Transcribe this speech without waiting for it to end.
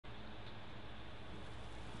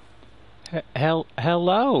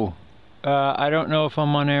Hello. I don't know if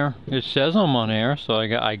I'm on air. It says I'm on air, so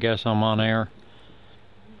I guess I'm on air.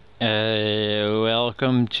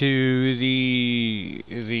 Welcome to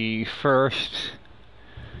the first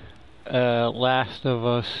Last of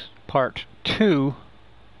Us Part 2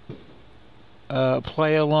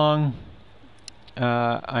 play along.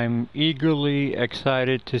 I'm eagerly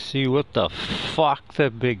excited to see what the fuck the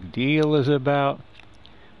big deal is about,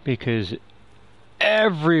 because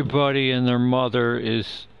everybody and their mother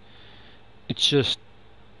is, it's just,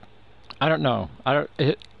 I don't know. I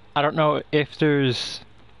don't know if there's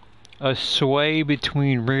a sway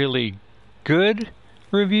between really good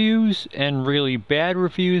reviews and really bad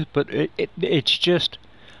reviews, but it's just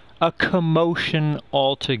a commotion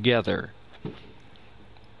altogether.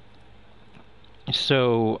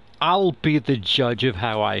 So I'll be the judge of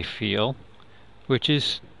how I feel, which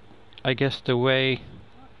is, I guess, the way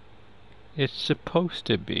it's supposed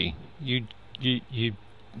to be.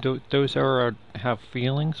 Those are how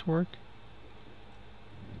feelings work.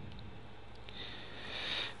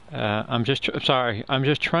 I'm just sorry. I'm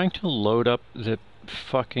just trying to load up the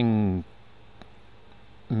fucking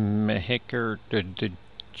Mehicker, the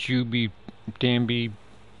Juby Damby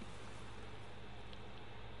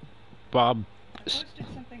Bob. I posted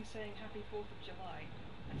something saying Happy 4th of July,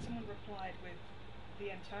 and someone replied with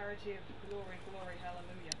the entirety of Glory, Glory,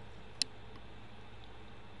 Hallelujah.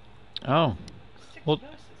 Oh, 6 well,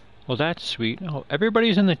 verses. well, that's sweet. Oh,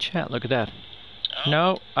 everybody's in the chat. Look at that.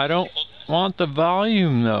 No, I don't want the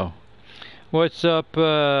volume though. What's up?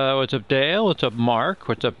 What's up, Dale? What's up, Mark?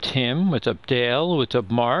 What's up, Tim? What's up, Dale? What's up,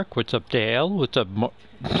 Mark? What's up, Dale? What's up,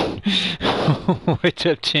 what's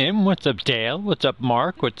up, Tim? What's up, Dale? What's up,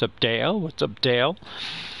 Mark? What's up, Dale? What's up, Dale?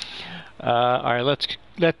 All right,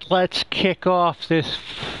 let's kick off this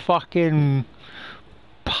fucking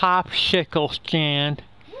popsicle stand.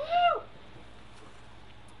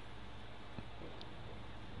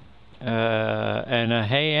 And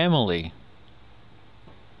hey, Emily.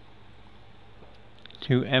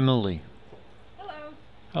 To Emily. Hello.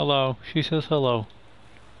 Hello. She says hello.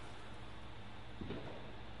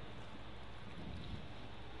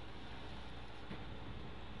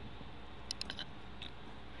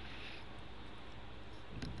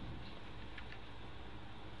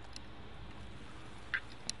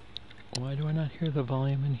 Why do I not hear the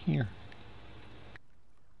volume in here?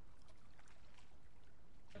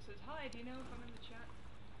 It says, hi, do you know if I'm in the chat?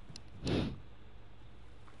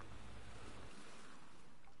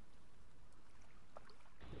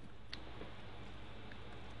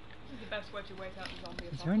 This is the best way to wait out the zombie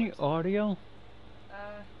apocalypse. Is there any audio?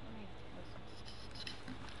 Let me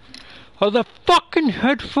listen. Are the fucking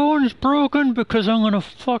headphones broken? Because I'm gonna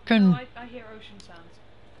fucking... No, I hear ocean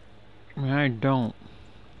sounds. I don't.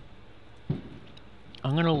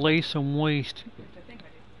 I'm gonna lay some waste. I think I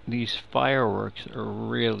do. These fireworks are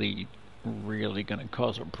really gonna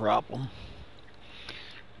cause a problem.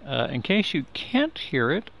 In case you can't hear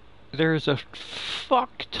it, there's a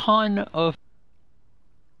fuck ton of...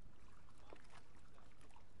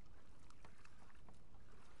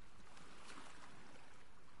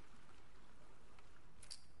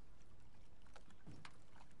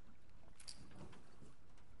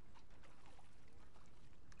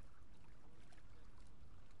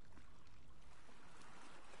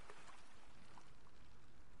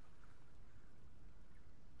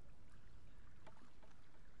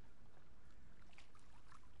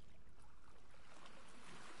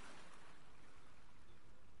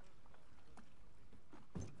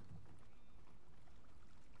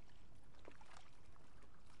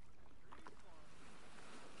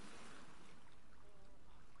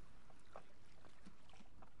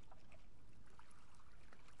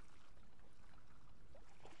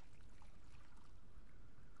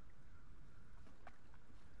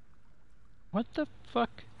 What the fuck?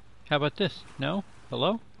 How about this? No?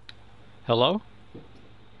 Hello? Hello?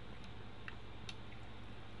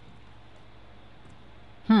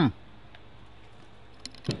 Gonna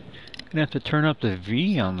have to turn up the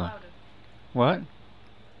V on the... Louder. What?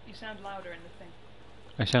 You sound louder in the thing.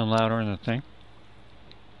 I sound louder in the thing?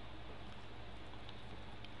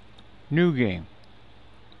 New game.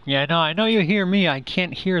 Yeah, no, I know you hear me. I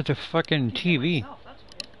can't hear the fucking TV. Myself, that's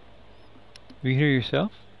weird. You hear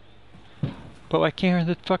yourself? But I can't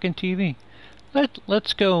hear the fucking TV.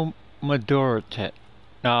 Let's go Madurate.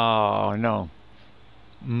 Oh, no.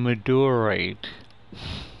 Madurate.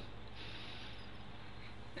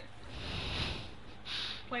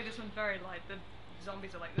 Play this one very light. The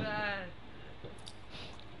zombies are like,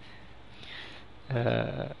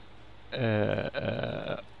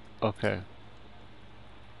 Okay.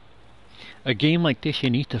 A game like this, you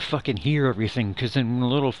need to fucking hear everything, because then when a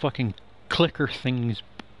little fucking clicker thing's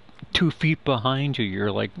 2 feet behind you,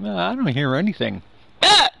 you're like, I don't hear anything.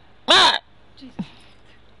 Jesus.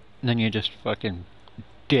 And then you just fucking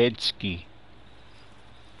dead ski.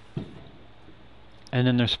 And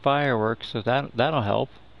then there's fireworks, so that'll help.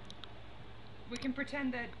 We can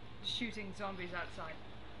pretend they're shooting zombies outside.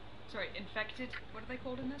 Sorry, infected? What are they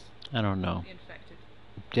called in this? I don't know. The infected.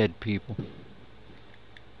 Dead people.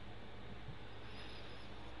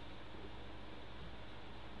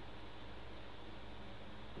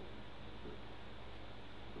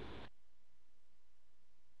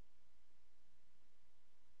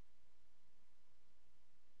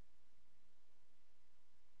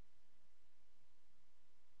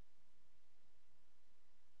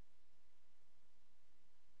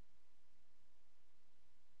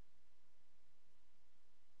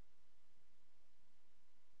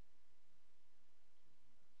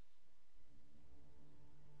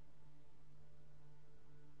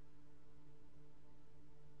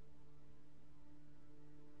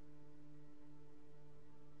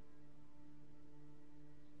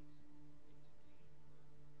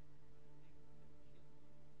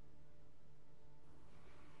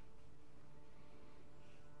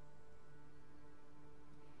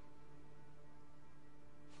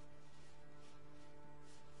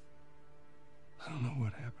 I don't know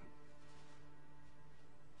what happened.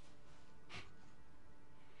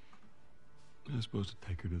 I was supposed to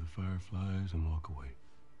take her to the Fireflies and walk away.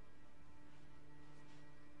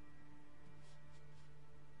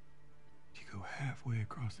 You go halfway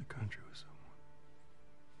across the country with someone.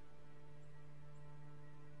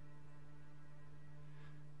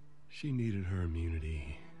 She needed her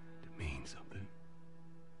immunity to mean something.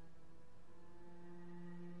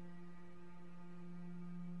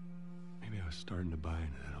 Maybe I was starting to buy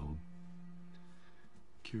into that old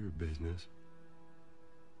cure business.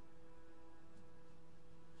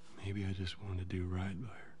 Maybe I just wanted to do right by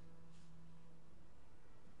her.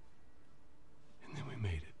 And then we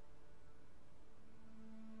made it.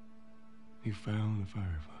 We found the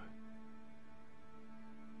Firefly.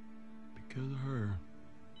 Because of her,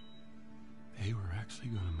 they were actually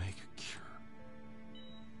going to make a cure.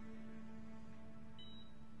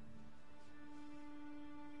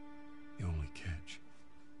 The only catch,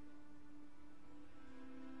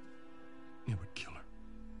 it would kill her.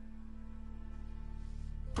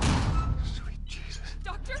 Sweet Jesus.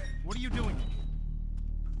 Doctor? What are you doing?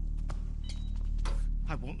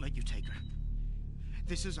 I won't let you take her.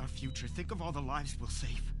 This is our future. Think of all the lives we'll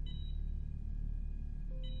save.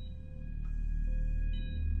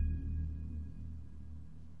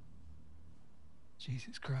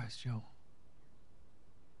 Jesus Christ, Joe.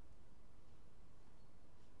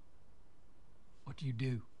 What do you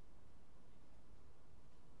do?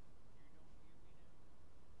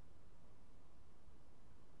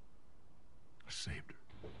 I saved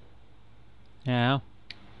her. Now.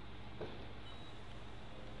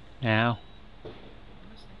 Now.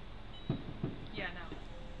 Yeah,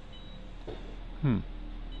 now. Hmm. Do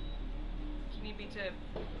you need me to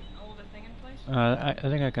hold the thing in place? I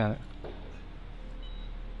think I got it.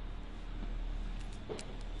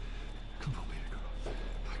 Come on, baby girl.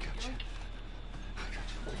 I got you. I got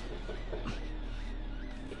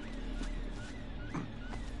you.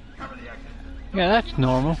 Cover the exit. Yeah, that's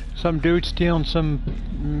normal. Some dude stealing some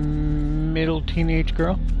middle teenage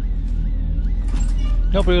girl.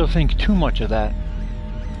 Nobody will think too much of that.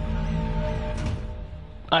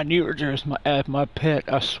 I knew her just as my pet,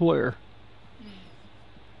 I swear.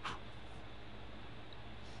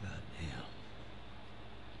 Goddamn.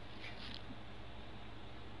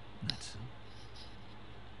 That's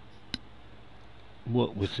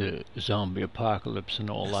What with the zombie apocalypse and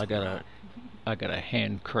all, I gotta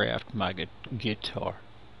handcraft my guitar,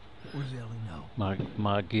 Where's Ellie now?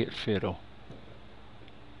 my git fiddle.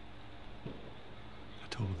 I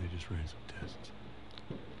told her they just ran some tests.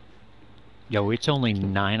 Yo, it's only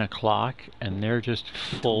 9 o'clock and they're just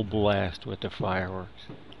full blast with the fireworks.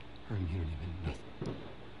 Her immunity meant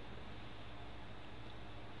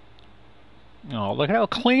nothing. Oh, look at how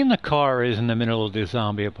clean the car is in the middle of the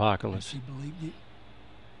zombie apocalypse. She believed it.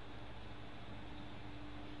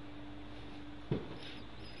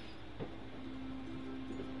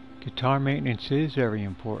 Guitar maintenance is very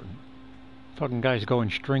important. Fucking guy's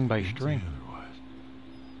going string by Didn't say string. otherwise.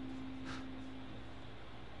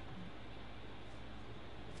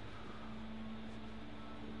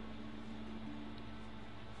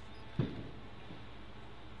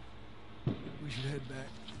 We should head back.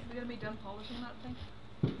 We're gonna be done polishing that thing?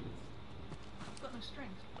 It's got no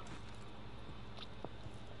strings.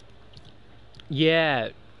 Yeah,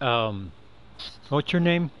 What's your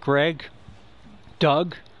name? Greg?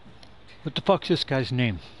 Doug? What the fuck's this guy's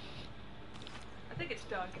name? I think it's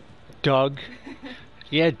Doug. Doug?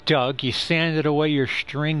 Yeah, Doug, you sanded away your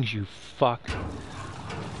strings, you fuck.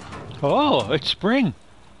 Oh, it's spring.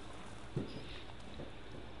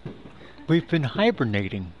 We've been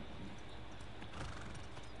hibernating.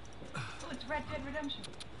 Oh, it's Red Dead Redemption.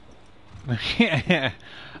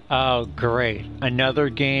 Oh, great. Another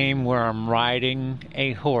game where I'm riding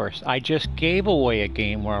a horse. I just gave away a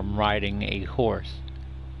game where I'm riding a horse.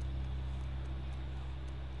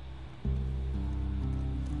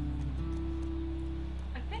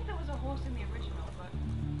 I think there was a horse in the original, but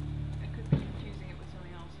I could be confusing it with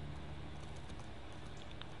something else.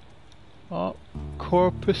 Oh,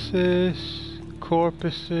 corpuses,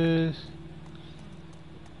 corpuses.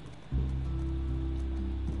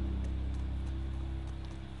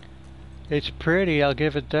 It's pretty, I'll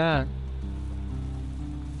give it that.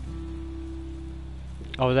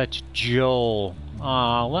 Oh, that's Joel.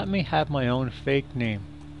 Aw, let me have my own fake name.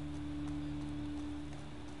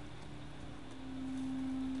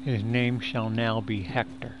 His name shall now be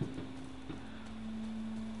Hector.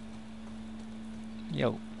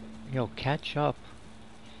 Yo, catch up.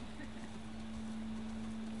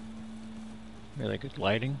 Really good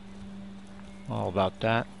lighting. All about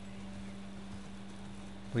that.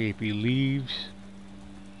 Weepy leaves.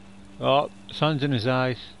 Oh, sun's in his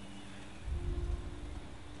eyes.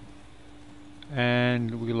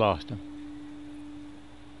 And we lost him.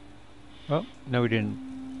 Oh, no we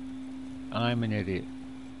didn't. I'm an idiot.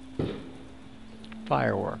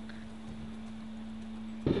 Firework.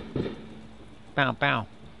 Bow, bow.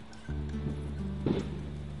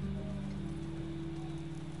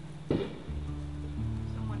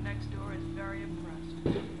 Someone next door is very impressed.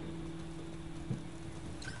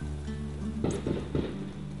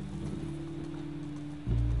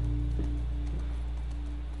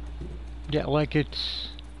 Yeah, like it's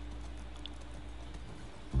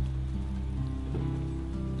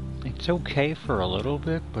okay for a little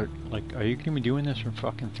bit, but like, are you gonna be doing this for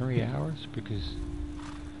fucking 3 hours? Because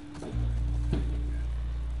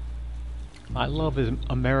I love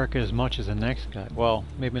America as much as the next guy. Well,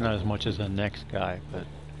 maybe not as much as the next guy, but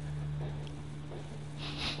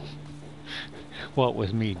what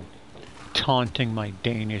with me taunting my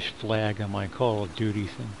Danish flag on my Call of Duty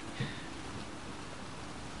thing.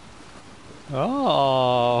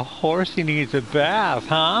 Oh, horsey needs a bath,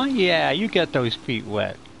 huh? Yeah, you get those feet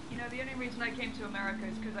wet. You know, the only reason I came to America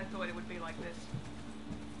is because I thought it would be like this.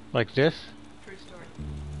 Like this? True story.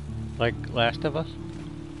 Like Last of Us?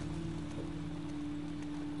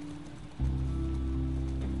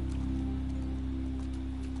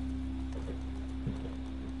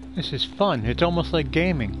 This is fun. It's almost like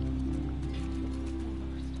gaming.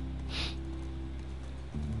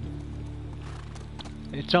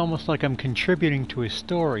 It's almost like I'm contributing to a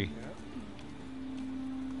story.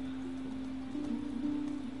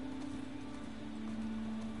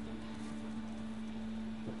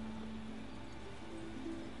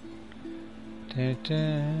 Da,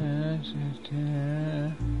 da, da,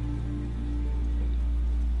 da.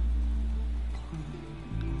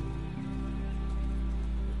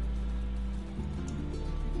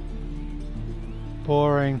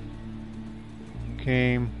 Boring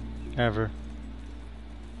game ever.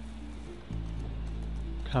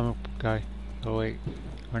 Comic book guy. Oh wait,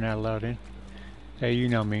 we're not allowed in. Hey, you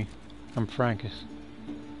know me. I'm Frankus.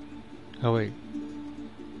 Oh wait.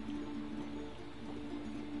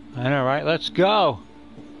 I know, right? Let's go!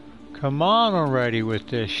 Come on already with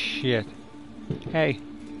this shit. Hey.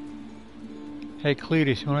 Hey,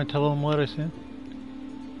 Cletus, you wanna tell them let us in?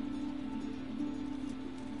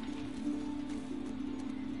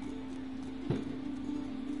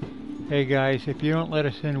 Hey guys, if you don't let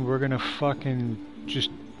us in, we're gonna fucking just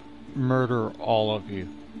murder all of you.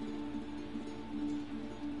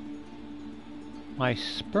 My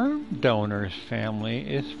sperm donor's family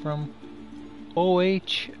is from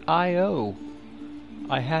OHIO.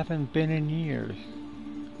 I haven't been in years.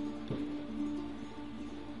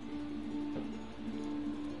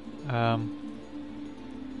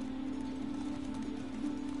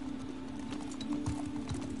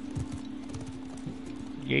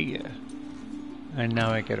 Yeah. And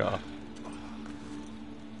now I get off.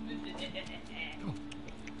 Oh,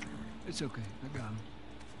 it's okay. I got him.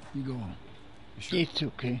 You go on. You sure? It's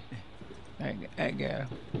okay. I got him.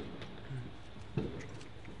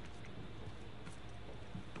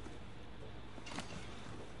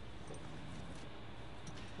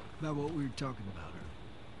 About what we were talking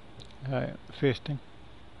about. Fisting.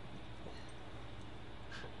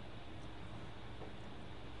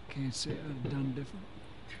 Can't say I've done different.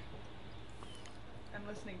 I'm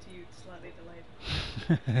listening to you slightly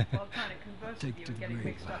delayed. While trying to converse with you and getting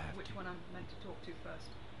mixed up which one I'm meant to talk to first.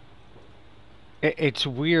 It's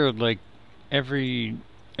weird, like every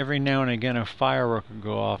now and again a firework will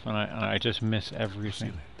go off and I just miss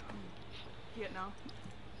everything. Vietnam?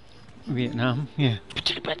 Vietnam? Yeah.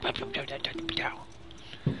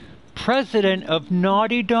 President of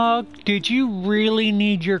Naughty Dog? Did you really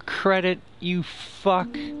need your credit, you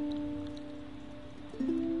fuck?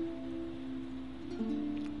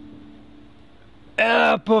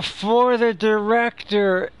 Before the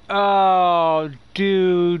director. Oh,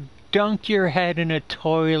 dude. Dunk your head in a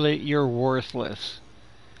toilet, you're worthless.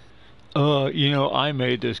 You know, I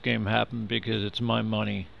made this game happen because it's my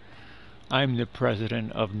money. I'm the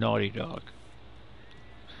president of Naughty Dog.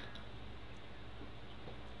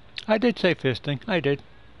 I did say fisting. I did.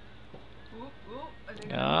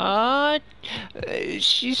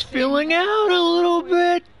 She's filling out a little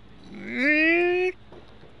bit.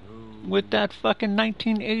 With that fucking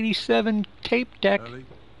 1987 tape deck. Ellie?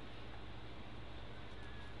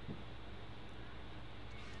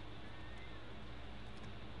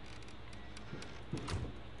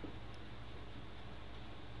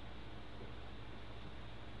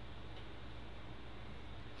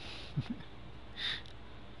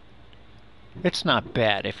 It's not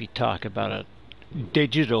bad if you talk about a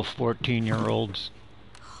digital 14-year-olds.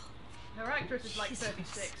 Her actress is like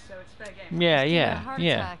 36, so it's fair game. Yeah, Just had a yeah, heart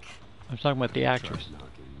yeah. attack. I'm talking about the actress. Tried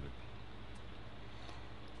knocking,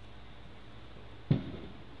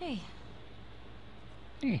 Hey,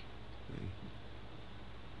 Hey. hey,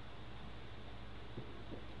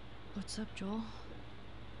 what's up, Joel?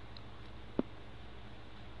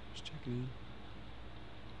 just checking in.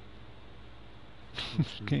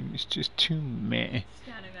 This game is just too meh.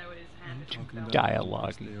 Standing there with his hand in Talking his about belt.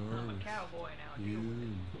 Dialogue. how nice they are I'm a with cowboy now. you Deal with it.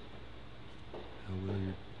 and how well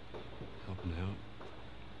you're helping out.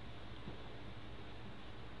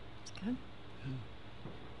 It's good.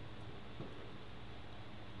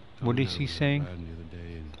 What Tom is had he a little saying? ride the other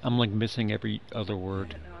day and I'm like missing every other I word.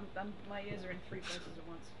 don't know. My ears are in 3 places at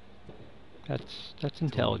once. That's told me a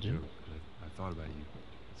intelligent. joke, but I thought about you.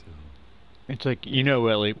 So It's like, you know,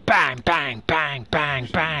 Ellie. Bang, bang, bang, bang,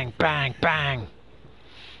 bang, bang, bang.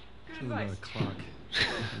 Good something about advice. a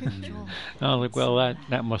clock. Joel. I was like, well, it's,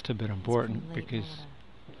 that must have been it's important pretty late. because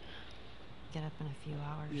I gotta get up in a few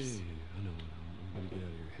hours. Yeah, I know. I'm gonna get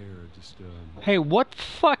out of your hair. Just hey, what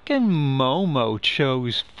fucking Momo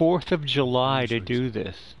chose 4th of July to do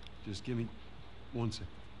this? just give me 1 second.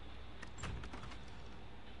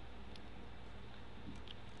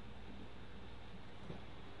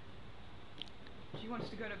 She wants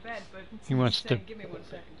to go to bed, but He wants to. saying, give me 1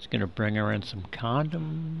 second. He's gonna bring her in some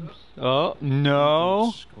condoms. Oh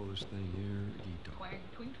no! Coolest thing here. Eat Twang,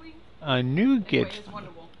 twing, twing. A new Anyway, gift. here's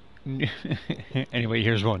Wonderwall. Anyway,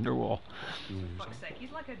 here's Wonderwall. For fuck's sake,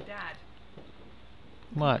 he's like a dad.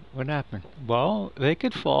 What? What happened? Well, they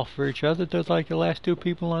could fall for each other. They're like the last two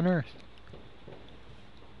people on Earth.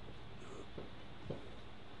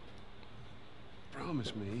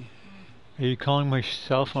 Promise me. Are you calling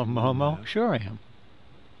myself a Momo? Yeah. Sure I am.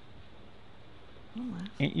 Don't laugh.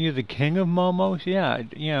 Ain't you the king of Momos? Yeah,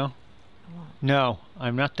 you know. I won't. No,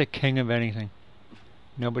 I'm not the king of anything.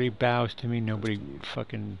 Nobody bows to me. Nobody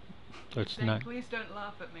fucking. Let's Saying, not. please don't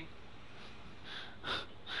laugh at me.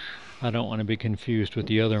 I don't want to be confused with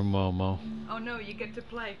the other Momo Oh no, you get to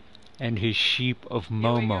play. and his sheep of Here we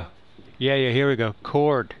Momo. go. Yeah, here we go.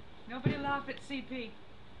 Cord. Nobody laugh at CP.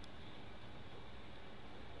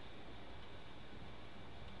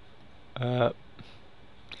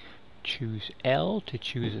 Choose L to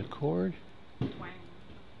choose a chord. Twang.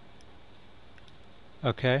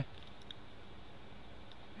 Okay.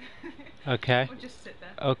 Okay. Or just sit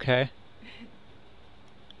there. Okay.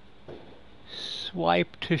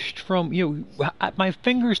 Swipe to strum. You, my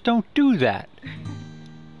fingers don't do that.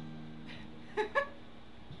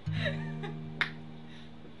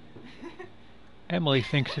 Emily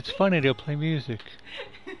thinks it's funny to play music.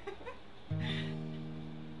 Can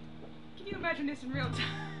you imagine this in real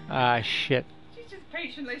time? Ah, shit. She's just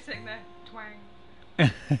patiently sitting there. Twang. 2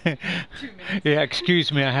 minutes. Yeah,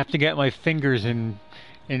 excuse me. I have to get my fingers in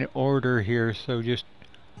order here. So just.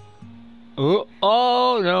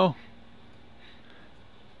 Oh no.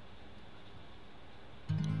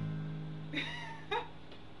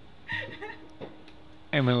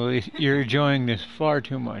 Emily, you're enjoying this far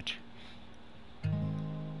too much.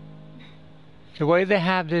 The way they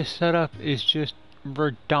have this set up is just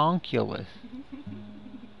redonkulous.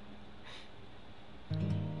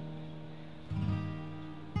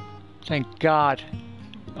 Thank God.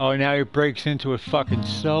 Oh, now he breaks into a fucking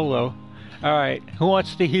solo. Alright, who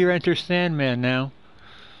wants to hear Enter Sandman now?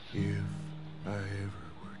 If I ever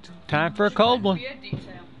were to Time for a cold one. Weird detail.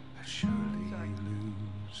 I'd surely Sorry.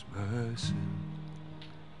 lose myself.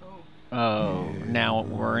 Oh. Oh, now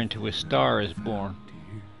we're into A Star Is Born.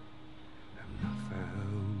 Dear, I'm not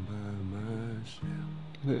found by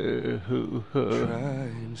myself. Try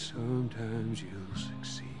and sometimes you'll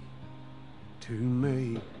succeed to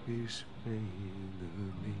make this man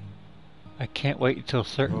of me. I can't wait until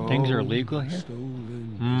certain things are legal here.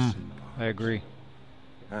 Stolen I agree.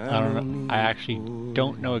 I don't know. I actually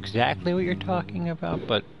don't know exactly what you're talking about,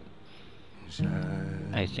 but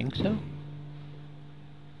I think so.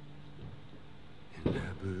 And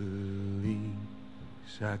I believe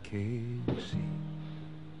I can see.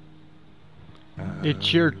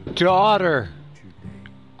 It's your daughter.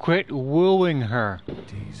 Quit wooing her.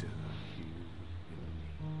 Days of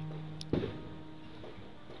you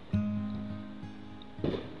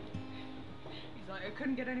He's like, I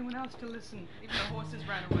couldn't get anyone else to listen. Even the horses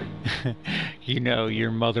ran away. You know,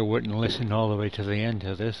 your mother wouldn't listen all the way to the end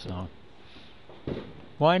of this song.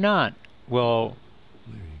 Why not? Well,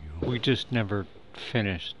 and me. There you go. we just never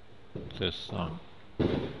finished this song.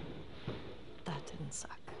 That didn't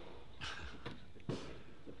suck.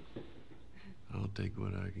 I'll take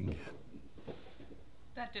what I can get.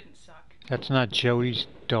 That didn't suck. That's not Jody's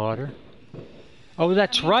daughter. Oh,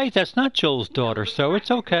 that's right. That's not Joel's daughter, so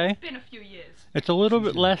it's okay. It's been a few years. It's a little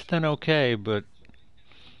bit less than okay, but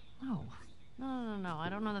No. No. I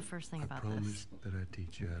don't know the first thing I about this. promised that I'd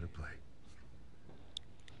teach you how to play.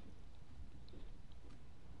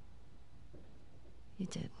 You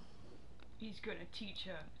did. He's gonna teach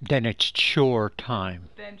her. then it's chore time.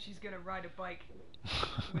 Then she's gonna ride a bike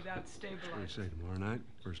without What do you stabilizer. say, tomorrow night?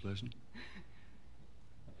 First lesson?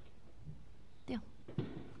 Deal.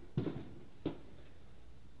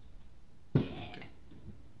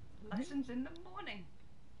 Lessons in the morning.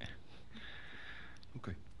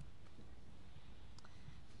 Okay.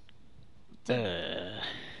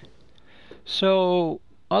 So,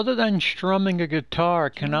 other than strumming a guitar,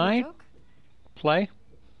 can You know the I joke? play?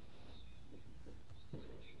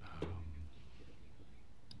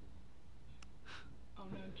 Oh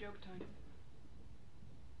no, joke time.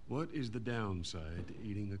 What is the downside to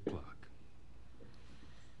eating a clock?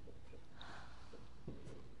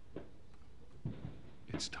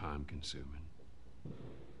 It's time consuming.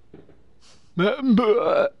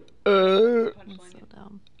 Punchline. That's so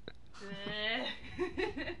dumb. Yeah.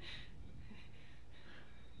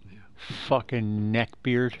 Fucking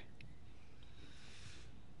neckbeard.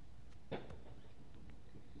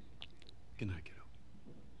 Good night, kiddo.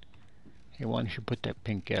 Hey, why don't you put that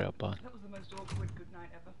pink getup on? That was the most awkward good night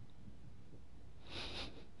ever.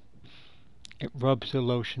 It rubs the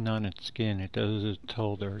lotion on its skin. It does as it's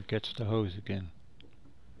told her. It gets the hose again.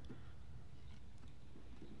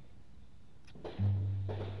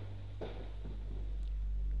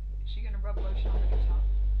 Is she gonna rub lotion on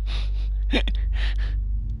the guitar?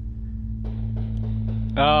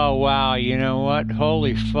 Oh, wow. You know what?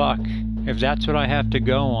 Holy fuck. If that's what I have to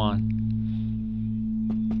go on.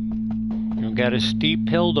 You've got a steep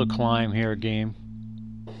hill to climb here, game.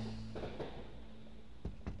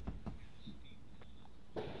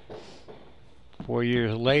 Four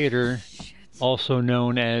years later, Shit. also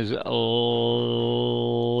known as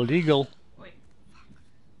legal. Wait.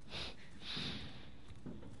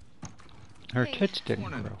 Her Hey. tits didn't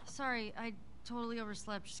Morning. grow. Sorry, I totally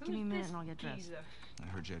overslept. Just give me a Who's minute this and I'll get dressed. geezer? I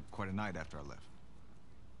heard you had quite a night after I left.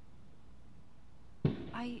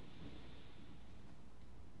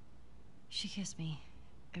 She kissed me.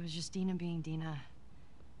 It was just Dina being Dina.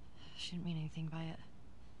 She didn't mean anything by it.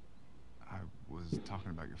 I was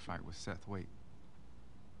talking about your fight with Seth. Wait,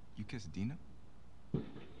 you kissed Dina?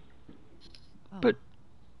 Oh,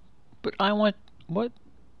 But I want... What?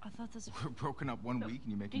 I thought this. We're broken up one No, week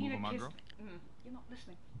and you make a move Dina on my kissed. girl? You're not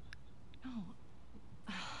listening. No.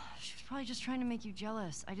 She was probably just trying to make you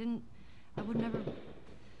jealous. I would never.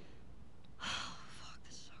 Fuck,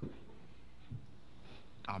 this is so.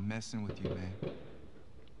 I'm messing with you, man.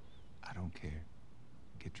 I don't care.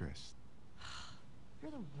 Get dressed.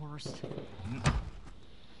 You're the worst.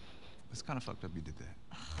 It's kind of fucked up you did that.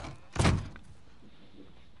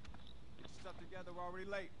 Stuff together, we're already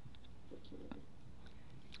late. You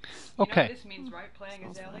know Okay. what this means, right? Playing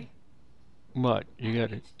as Smells Ellie. What? You That got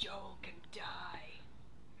it. means Joel can die.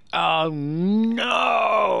 Oh,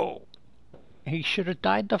 no! He should have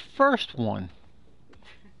died the first one.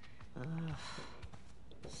 Ugh.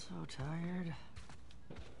 So tired.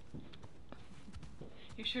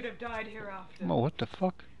 You should have died hereafter. Oh, what the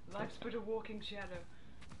fuck? Life's but a walking shadow.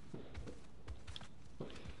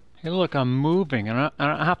 Hey, look, I'm moving, and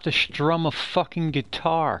I have to strum a fucking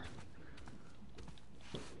guitar.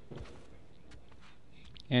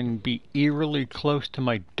 and be eerily close to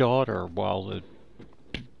my daughter while the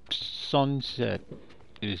sunset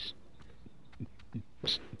is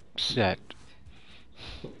set.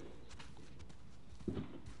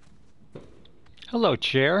 Hello,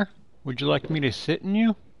 chair. Would you like me to sit in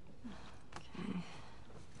you? Okay.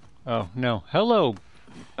 Oh, no. Hello,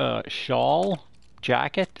 shawl?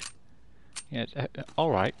 Jacket? Yes,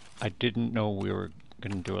 alright. I didn't know we were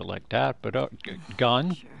gonna do it like that, but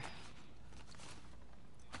gun? Sure.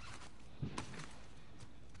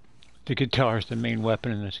 The guitar is the main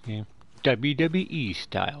weapon in this game. WWE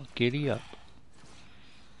style. Giddy up.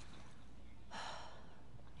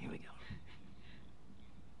 Here we go.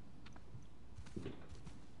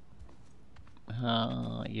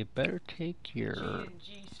 You better take your... G and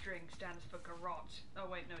G string stands for garrote. Oh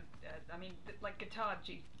wait, no, I mean, like guitar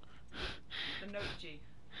G. The note G.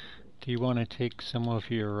 Do you want to take some of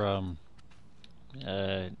your,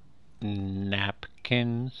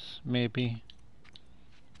 napkins, maybe?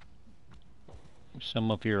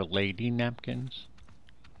 Some of your lady napkins?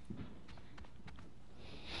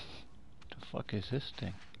 The fuck is this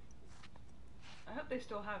thing? I hope they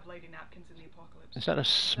still have lady napkins in the apocalypse. Is that a That would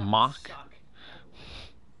smock? suck.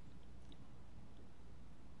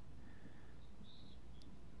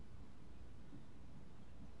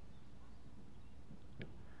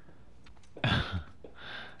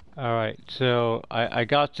 Alright, so I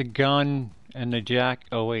got the gun and the jack.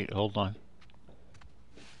 Oh wait, hold on.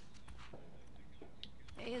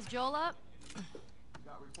 Hey, is Joel up? Is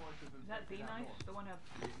that the knife? The one her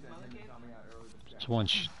mother gave? That's one.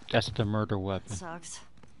 That's the murder weapon. Sucks.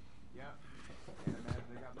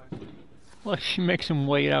 Look, she makes him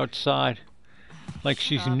wait outside, like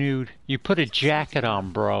she's nude. You put a jacket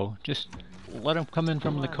on, bro. Just let him come in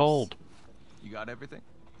from the cold. You got everything?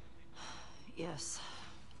 Yes.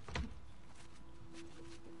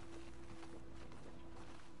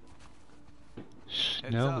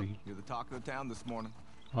 Heads up. Snowy. You're the talk of the town this morning.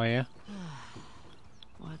 Oh yeah.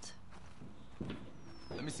 What?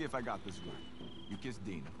 Let me see if I got this right. You kissed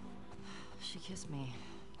Dina, She kissed me.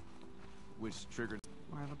 which triggered,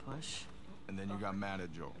 More of a push. and then you got mad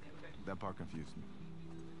at Joel. That part confused me.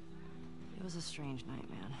 It was a strange night,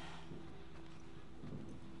 man.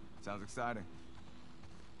 Sounds exciting.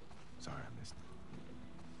 Sorry I missed it.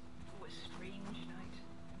 Oh, a strange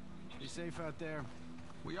night. You safe out there?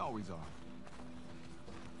 We always are.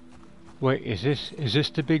 Wait, is this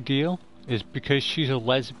the big deal? Is because she's a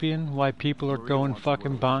lesbian why people are Maria going wants to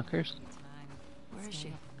fucking work. bonkers? Where is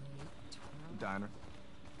she? Diner.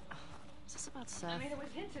 Is this about I Seth? mean, it was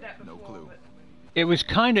hinted at No before, clue. but It was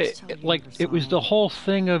kind of Just tell you like never it saw was him. the whole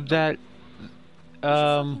thing of that Where's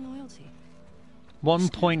your fucking loyalty?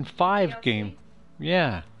 1.5 DLC? game.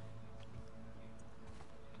 Yeah.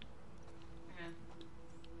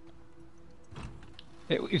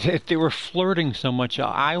 yeah. They were flirting so much.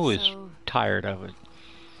 I was So- tired of it.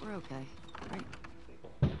 We're okay,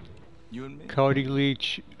 right? You and me? Cody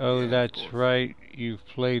Leach. Oh, Yeah, of that's course. right. You've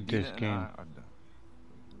played Dina this and game. I are done.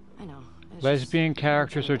 I know. It's Lesbian just-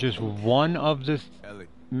 characters are just one of the Ellie.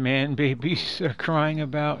 man babies are crying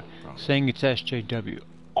about, Promise. saying it's SJW.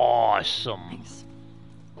 Awesome. Thanks.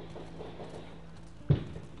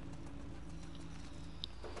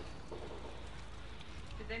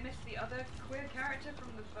 Did they miss the other queer character from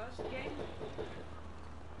the first game?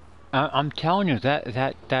 I'm telling you that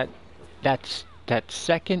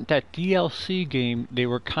second DLC game, they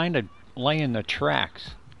were kind of laying the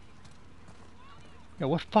tracks. Yeah,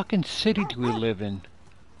 what fucking city do we live in?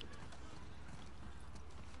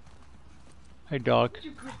 Hey, dog.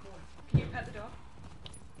 You good boy. Can you pet the dog?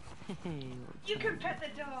 Hey, You can pet the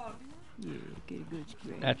dog! yeah, get a good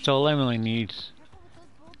scratch. That's all Emily needs.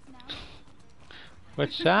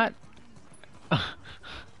 What's that?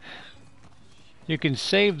 You can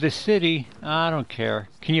save the city. I don't care.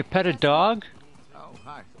 Can you pet a dog? Oh,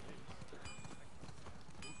 hi.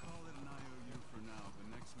 We'll call it an IOU for now, but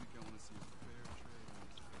next week I want to see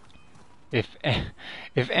a fair trade.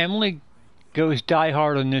 If Emily goes die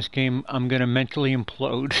hard on this game, I'm gonna mentally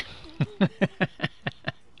implode.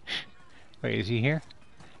 Wait, is he here?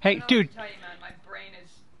 Hey, I don't know dude, what to tell you, man. My brain is...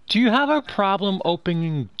 do you have a problem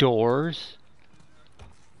opening doors?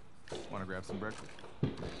 Want to grab some breakfast?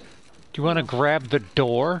 Do you want to grab the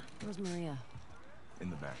door? Where's Maria? In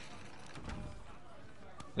the back.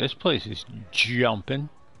 This place is jumping.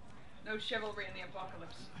 No chivalry in the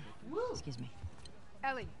apocalypse. Excuse me.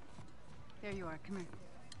 Ellie, there you are. Come here.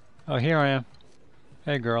 Oh, here I am.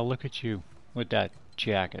 Hey, girl, look at you with that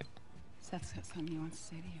jacket. Seth's got something he wants to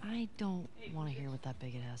say to you. I don't want to hear what that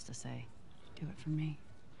bigot has to say. Do it for me,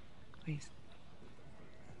 please.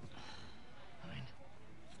 Fine.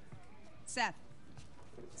 Seth,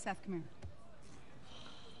 Seth, come here.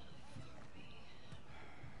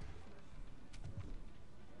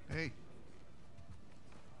 Hey.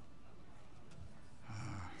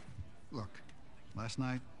 Look, last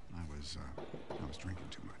night I was drinking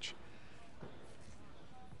too much.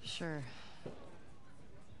 Sure.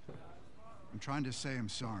 I'm trying to say I'm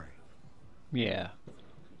sorry. Yeah.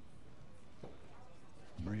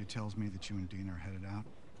 Maria tells me that you and Dean are headed out.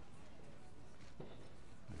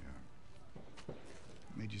 I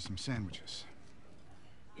made you some sandwiches.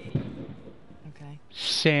 Okay.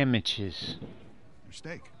 Sandwiches. Your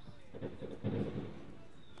steak.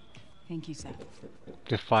 Thank you, Seth.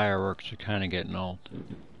 The fireworks are kind of getting old.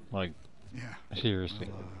 Like, Yeah. seriously.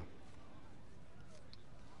 Well,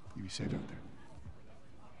 you be safe out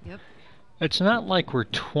there. Yep. It's not like we're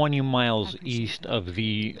 20 miles appreciate east that. of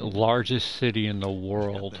the largest city in the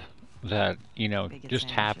world that, you know, Bigot just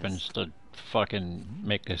sandwiches. happens to fucking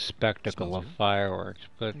make a spectacle of fireworks.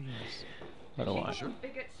 But They're yours. what do I?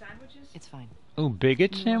 Bigot sandwiches? It's fine. Oh,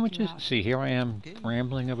 bigot Can you work sandwiches? you out? See, here I am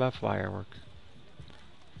rambling about fireworks.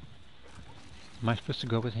 Am I supposed to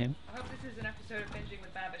go with him? I hope this is an episode of Binging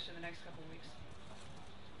with Babish in the next couple of weeks.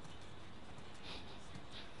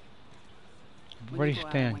 When you Everybody's go out, I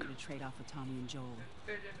stand. want you to trade off with Tommy and Joel.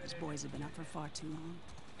 These boys have been up for far too long.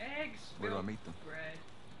 Eggs, Where do I milk, meet them? bread.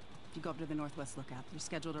 If you go up to the Northwest Lookout, they're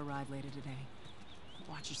scheduled to arrive later today.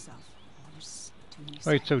 Watch yourself. There's too many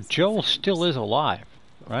Wait, so sightings. Joel still is alive,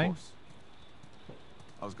 Of right? course.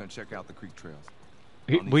 I was gonna check out the creek trails.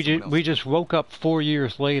 He- I'll need We someone just we else. just woke up 4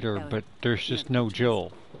 years later, Ellie, but there's you just know the no pictures?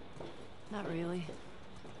 Joel. Not really.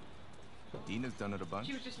 Dina's done it a bunch.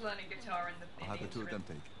 She was just learning guitar in the I'll have the two of them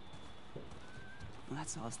take it. Well, that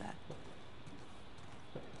solves that.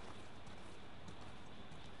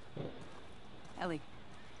 Ellie,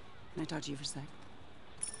 can I talk to you for a sec?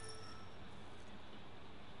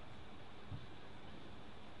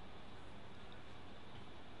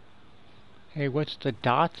 Hey, what's the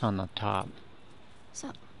dots on the top?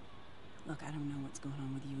 So, Look, I don't know what's going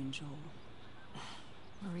on with you and Joel.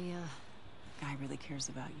 Maria. Guy really cares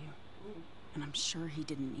about you. And I'm sure he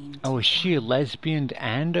didn't mean to. Oh, is she a lesbian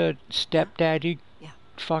and a stepdaddy Yeah.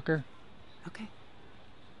 fucker? Okay.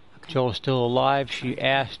 Okay. Joel's still alive. She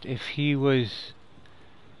asked if he was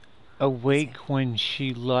awake when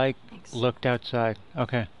she, like, Thanks. looked outside.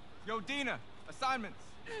 Okay. Yo, Dina, assignments.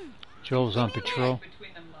 Joel's on What was patrol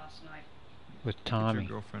between them last night? with Get your Tommy.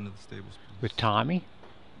 girlfriend to the stables, please. With Tommy?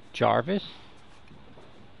 Jarvis?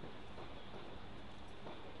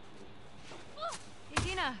 Hey,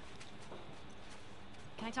 Dina.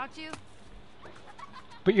 Can I talk to you?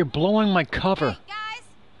 But you're blowing my cover. Guys,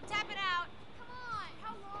 I'm tapping out. Come on,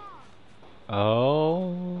 how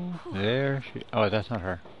long? Oh, there she... Oh, that's not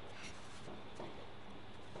her.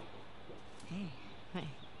 Hey. Hey.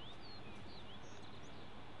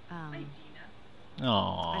 Hi, Dina.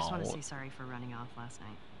 Oh. I just want to say sorry for running off last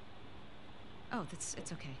night. Oh, it's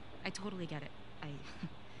okay. I totally get it.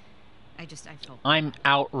 I felt I'm bad.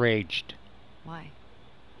 outraged. Why?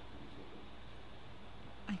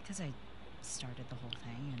 Because I started the whole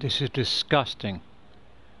thing. And This is disgusting.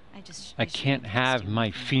 I I can't have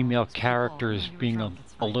my female characters being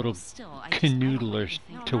a little canoodlers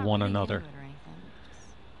to one another.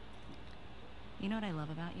 You know what I love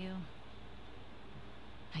about you?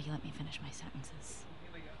 How you let me finish my sentences.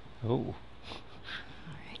 Here we go. Oh. All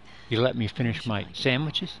right. You let me finish my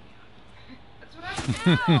sandwiches? That's what I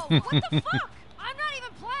was No, what the fuck? I'm not even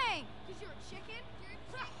playing. Cause you're a chicken.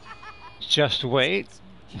 You're a chicken. Just wait.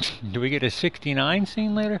 Do we get a 69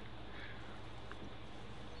 scene later?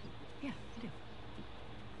 Yeah, I do.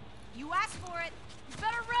 You asked for it. You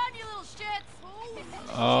better run, you little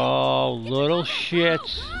shits. Oh, little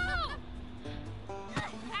shits.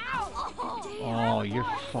 Ow! Oh, you're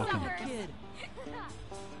fucking... Kid.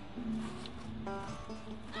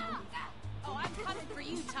 Oh, I'm coming for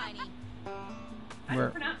you, Tiny. How do Where-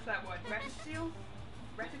 you pronounce that word? Reticule?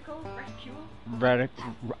 Reticle? Reticule? Redick.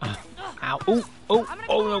 Ow. Oh, oh, I'm gonna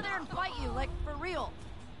oh, go no. over there and bite you, like for real.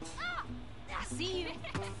 I see you.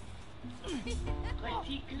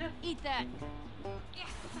 Reticle? Eat that.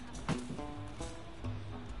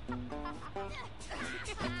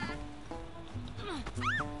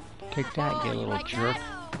 Take that, you little Like jerk.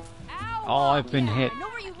 that? Ow. Oh, I've been hit. I know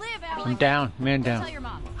where you live, Allie. I'm down. Man Tell down. your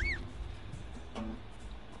mom.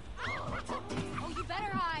 Oh, you better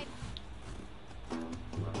hide.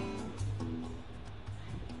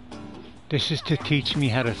 This is to teach me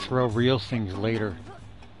how to throw real things later.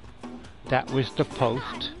 That was the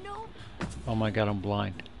post. No, Oh my god, I'm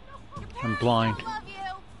blind. I'm blind. I love you.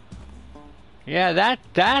 Yeah,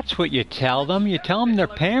 that's what you tell them. You tell them their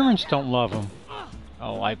parents don't love them.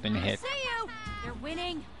 Oh, I've been hit. See you. They're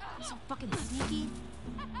winning. I'm so fucking sneaky.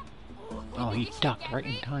 Oh, he ducked right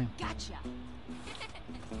in time. Gotcha. How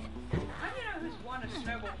do you know who's won a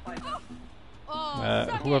snowball fight?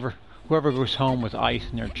 Whoever goes home with ice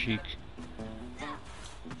in their cheek.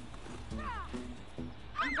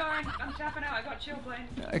 I'm going. I'm tapping out. I got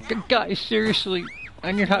chilblains. Guys, seriously,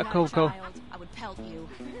 I need hot cocoa. Child, I would pelt you.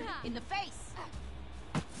 In the face.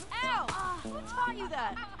 Ow! Who taught you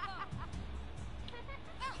that?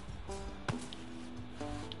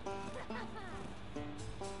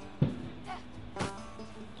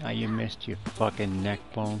 Ah, you missed your fucking neck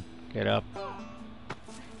bone. Get up.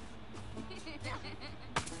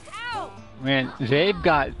 Man, they've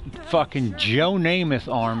got fucking Joe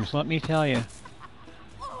Namath arms, let me tell you.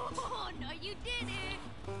 Oh, no, you didn't.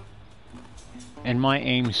 And my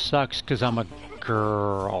aim sucks because I'm a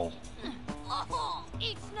girl. Oh,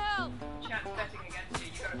 eat snow. Chance betting against you.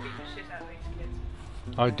 You gotta beat the shit out of these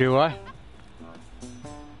kids. Oh, do I? You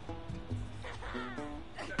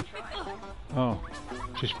gotta try. Oh,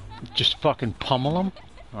 just fucking pummel them?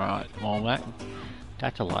 Alright, well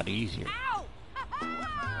that's a lot easier. Ow!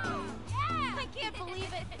 I can't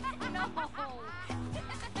believe it. No. No.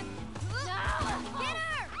 Get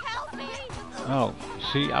her! Help me! Oh,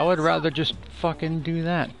 see, I would rather just fucking do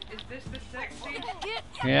that. Is this the sex scene?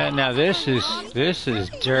 Yeah, now this is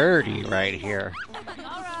dirty right here.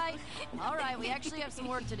 All right, we actually have some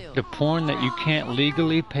work to do. The porn that you can't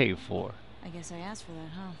legally pay for. I guess I asked for that,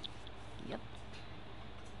 huh? Yep.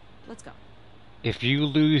 Let's go. If you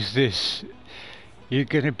lose this, you're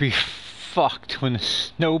gonna be fucked when a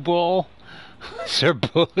snowball are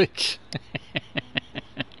bullets.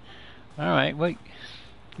 Alright, wait.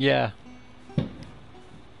 Yeah.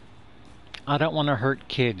 I don't want to hurt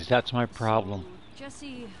kids, that's my problem.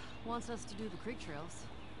 Jesse wants us to do the creek trails.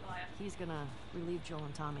 He's gonna relieve Joel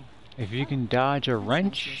and Tommy. If you can dodge a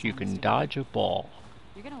wrench, you can dodge a ball.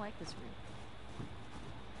 You're gonna like this route.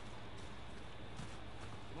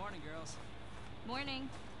 Morning, girls. Morning.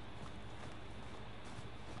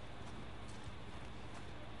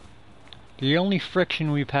 The only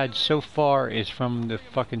friction we've had so far is from the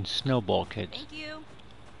fucking snowball kids. Thank you.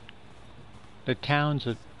 The town's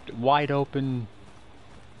a wide open.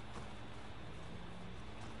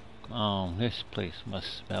 Oh, this place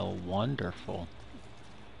must smell wonderful.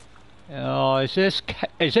 Oh, is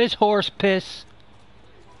this horse piss?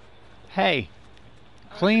 Hey,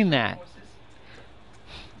 clean that.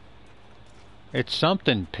 It's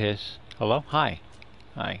something piss. Hello? Hi.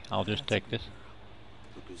 Hi, I'll just take this.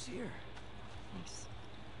 Look who's here. Thanks.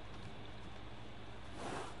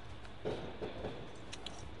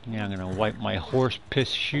 Yeah, I'm gonna wipe my horse piss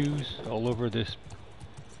shoes all over this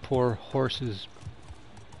poor horse's...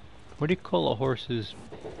 What do you call a horse's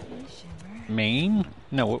mane?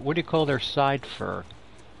 No, what do you call their side fur?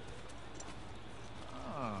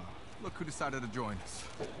 Ah, look who decided to join us.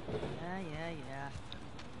 Yeah.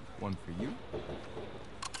 One for you.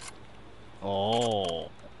 Oh,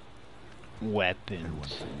 weapons. What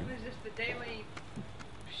is this, the daily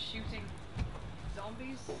shooting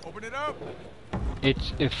zombies? Open it up!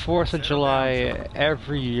 It's 4th of July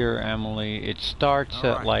every year, Emily. It starts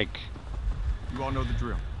at like... You all know the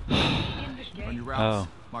drill. Run your routes,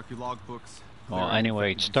 mark your logbooks. Well,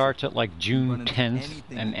 anyway, it starts at like June 10th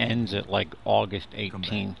and ends at like August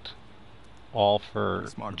 18th. All for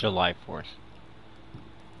July 4th.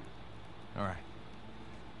 Alright.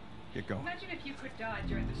 Get going. Imagine if you could die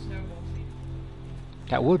during the snowball season.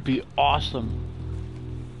 That would be awesome.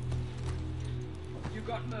 You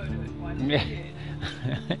got murdered by the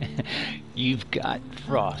kid. You've got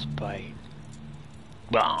frostbite.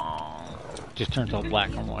 Just turns all black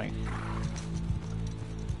and white.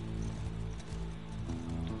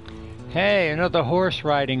 Hey, another horse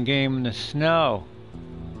riding game in the snow.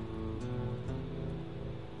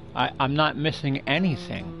 I'm not missing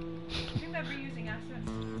anything. I think they're reusing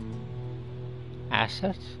assets.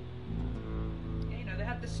 Assets? Yeah, you know, they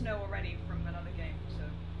had the snow already from another game,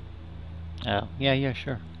 so... Oh, yeah,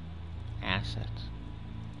 sure. Assets.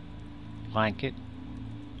 Blanket.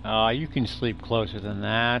 Oh, you can sleep closer than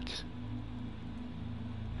that.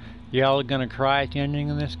 Y'all gonna cry at the ending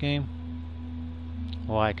of this game?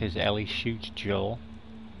 Why? 'Cause Ellie shoots Joel?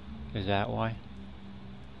 Is that why?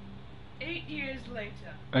 8 years later.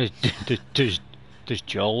 Does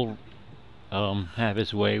Joel have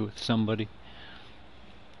his way with somebody?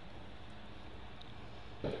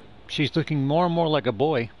 She's looking more and more like a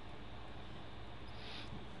boy.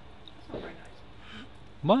 That's not very nice.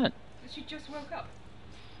 What? She just woke up.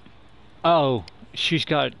 Oh, she's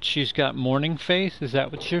got morning face? Is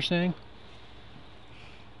that what you're saying?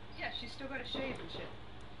 Yeah, she's still got a shave and shit.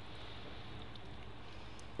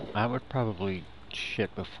 I would probably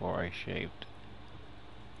shit before I shaved.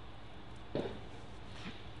 You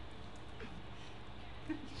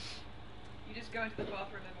just go into the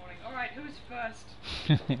bathroom in the morning. Alright, who's first?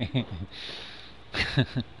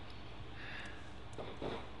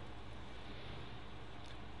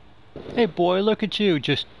 Hey boy, look at you,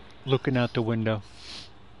 just looking out the window.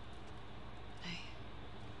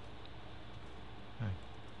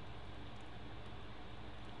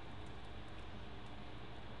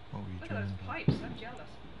 What were you Look at doing? those pipes, I'm jealous.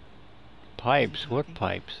 Pipes? What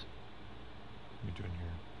pipes? You're doing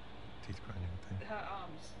your teeth grinding thing. Her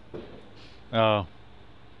arms. Oh,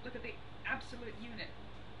 Look at the absolute unit.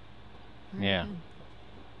 yeah.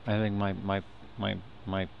 I think my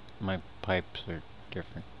pipes are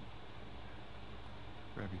different.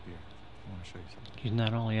 Grab your beer. I want to show you something. He's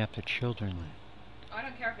not only after children. I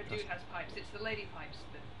don't care if a dude has pipes, it's the lady pipes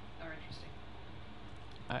that are interesting.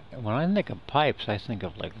 When I think of pipes, I think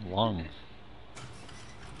of like lungs.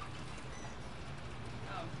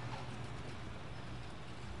 Oh.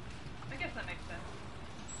 I guess that makes sense.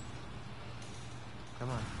 Come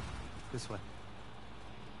on. This way.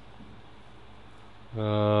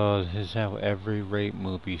 Oh, this is how every rape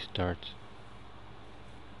movie starts.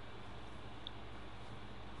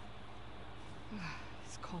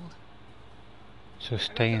 It's cold. So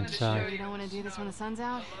stay inside. You don't want to do this when the sun's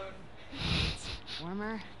out? It's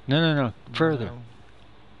warmer. No, further. No.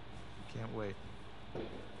 Can't wait.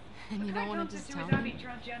 And you don't want to just tell me? me?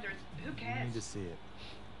 Transgender, who You cares? need to see it.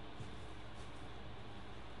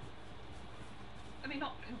 I mean,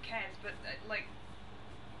 not who cares, but like,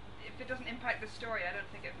 if it doesn't impact the story, I don't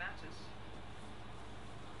think it matters.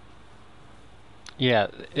 Yeah,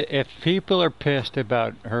 if people are pissed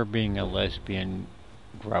about her being a lesbian,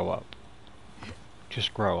 grow up.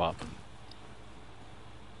 Just grow up.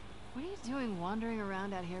 What are you doing wandering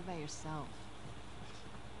around out here by yourself?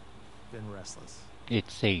 Been restless.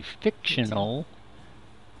 It's a fictional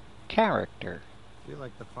character. Feel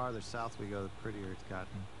like the farther south we go, the prettier it's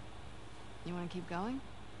gotten. You want to keep going?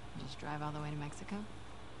 Just drive all the way to Mexico?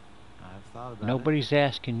 I've thought about Nobody's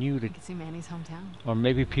asking you to. You can see Manny's hometown. Or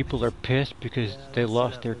maybe people are pissed because they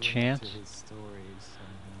lost their chance. His stories.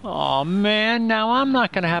 Oh man, now I'm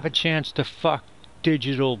not gonna have a chance to fuck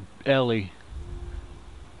Digital Ellie.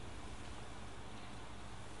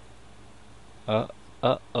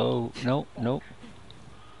 Oh, nope.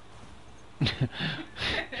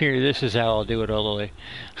 Here, this is how I'll do it all the way.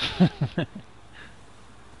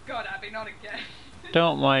 God, Abby, not again.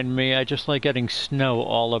 Don't mind me, I just like getting snow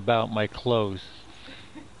all about my clothes.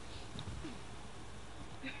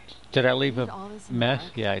 Did I leave a mess?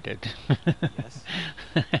 Yeah, I did. Yes.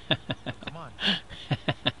 Come on.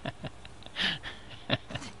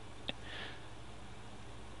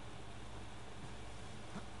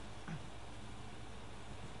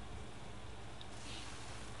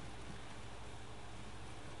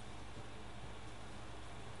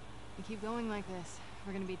 You keep going like this,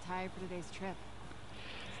 we're gonna be tired for today's trip.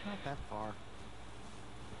 It's not that far.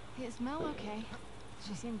 Hey, is Mel okay?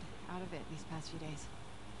 She seemed out of it these past few days.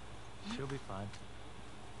 She'll be fine.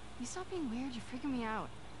 You stop being weird, you're freaking me out.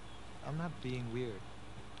 I'm not being weird.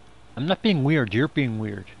 I'm not being weird, you're being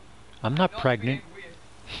weird. I'm not pregnant.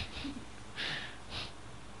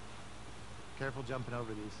 Careful jumping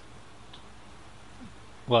over these.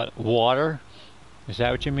 What, water? Is that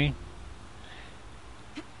what you mean?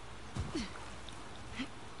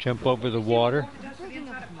 Jump over the water? What does to the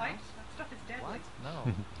inside of pipes? That stuff is deadly. What?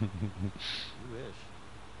 No. You wish.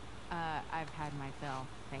 I've had my fill,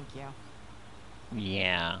 thank you.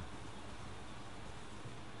 Yeah.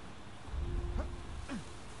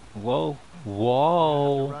 Whoa,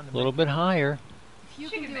 a little bit higher. If you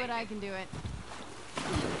can do it, I can do it.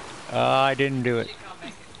 I didn't do it.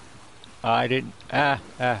 I didn't.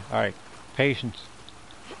 Alright. Patience.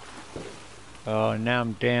 Oh, now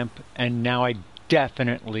I'm damp, and now I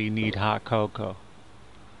definitely need hot cocoa.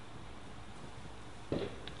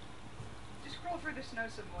 Just crawl through the snow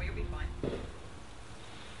some more, you'll be fine.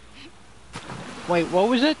 Wait, what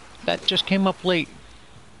was it? That just came up late.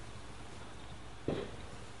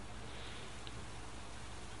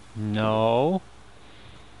 No.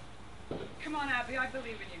 Come on, Abby, I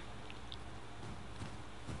believe in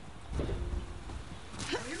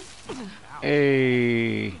you.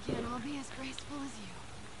 Hey. Again, I'll be as graceful as you.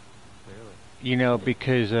 Clearly. You know,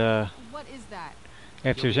 because What is that?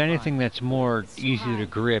 if there's anything that's more easy to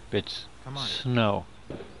grip, it's snow.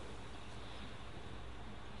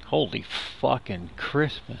 Holy fucking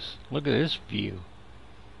Christmas. Look at this view.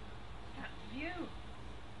 That view.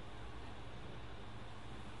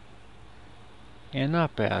 Yeah,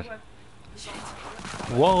 not bad.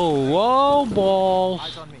 Whoa, balls.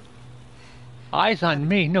 Eyes on me. Eyes on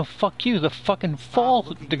me? No, fuck you. The fucking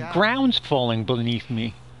the ground's falling beneath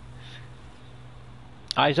me.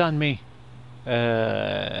 Eyes on me.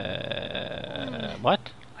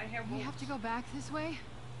 What? We have to go back this way?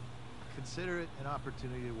 Consider it an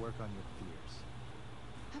opportunity to work on your fears.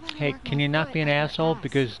 How about I Hey, work can my you not foot be an on your asshole? ass?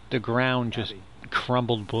 Because the ground just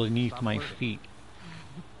crumbled beneath Stop my flirting.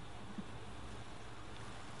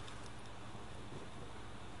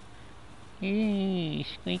 feet.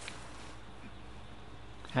 Squeak.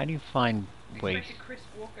 How do you find ways? Expected Chris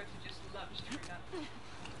Walker to just lunge through that.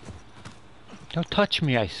 Don't touch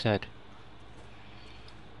me, I said.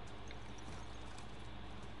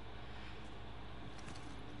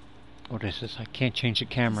 What is this? I can't change the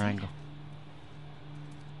camera angle.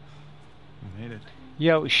 We made it.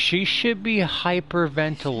 Yo, she should be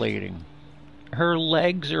hyperventilating. Her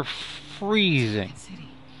legs are freezing. City.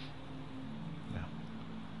 Yeah.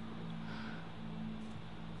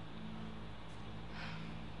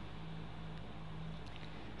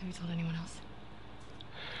 Have you told anyone else?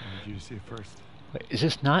 I wanted you to see it first. Wait, is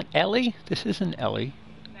this not Ellie? This isn't Ellie.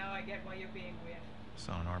 Now I get why you're being weird.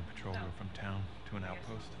 Saw an armed patrol go from town to an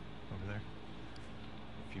outpost over there.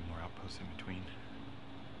 A few more outposts in between.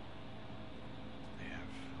 They have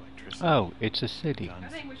electricity. Oh, it's a city. I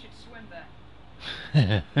think we should swim there.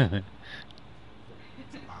 It's a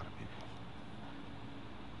lot of people.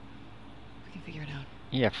 We can figure it out.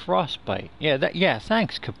 Yeah, frostbite. Yeah, yeah,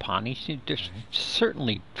 thanks, Kapani. There's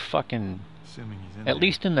certainly fucking... Assuming he's in At there,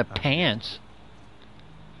 least in the how'd you pants.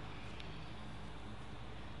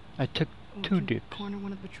 I took We 2 can dips. corner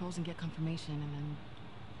one of the patrols and get confirmation, and then,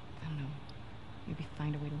 I don't know, maybe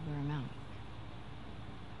find a way to lure him out.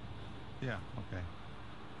 Yeah, okay.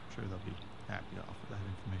 I'm sure they'll be happy to offer that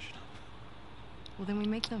information. Well, then we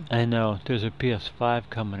make them. I know, there's a PS5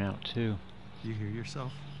 coming out too. You hear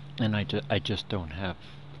yourself? And I just don't have,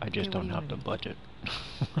 what do you the wanna budget.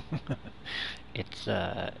 It's,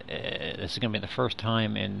 this is gonna be the first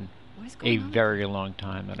time in What is a going on? very long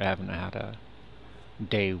time that I haven't had a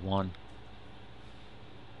day one.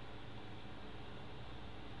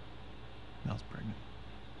 Mel's pregnant.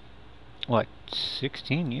 What,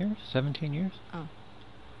 16 years? 17 years? Oh.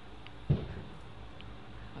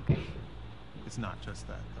 Okay. It's not just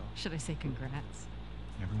that, though. Should I say congrats?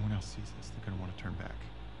 When everyone else sees this, they're gonna want to turn back.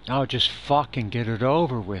 Oh, just fucking get it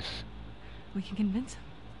over with. We can convince him,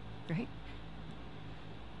 right?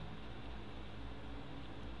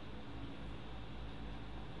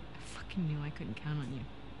 I fucking knew I couldn't count on you.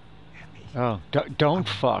 Oh, don't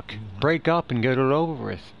fuck. Break up and get it over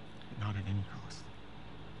with. Not at any cost.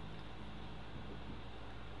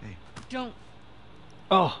 Hey, Don't.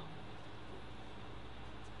 Oh.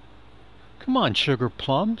 Come on, Sugar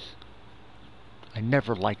Plums. I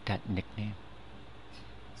never liked that nickname.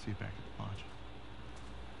 see you back at the lodge.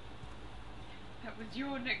 That was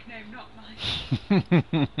your nickname, not mine.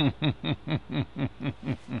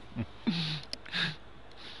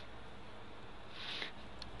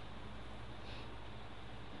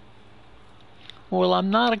 Well, I'm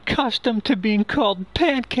not accustomed to being called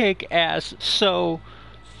pancake ass, so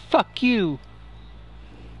fuck you.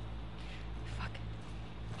 Fuck.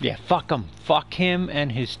 Yeah, fuck him. Fuck him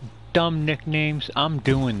and his dumb nicknames. I'm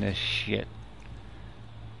doing this shit.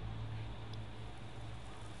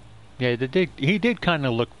 Yeah, he did kind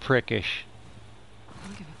of look prickish. I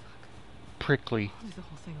don't give a fuck. Prickly. I'll do the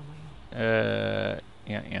whole thing on my own.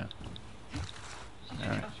 Yeah. She's just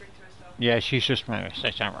Alright. muttering to herself. Yeah, she's just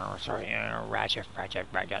sorry, Ratchet.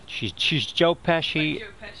 She's Joe Pesci. Like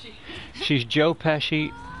Joe Pesci. She's Joe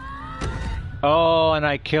Pesci. Oh, and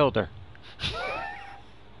I killed her.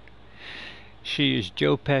 She is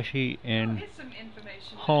Joe Pesci in Here's some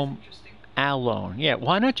information. Home That's interesting. Alone. Yeah,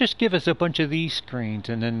 why not just give us a bunch of these screens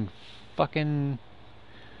and then fucking...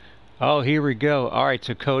 Oh, here we go. Alright,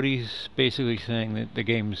 so Cody's basically saying that the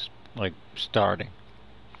game's, like, starting.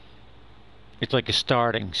 It's like a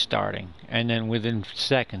starting. And then within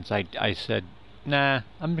seconds, I said, nah,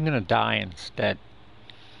 I'm gonna die instead.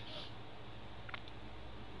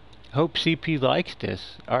 Hope CP likes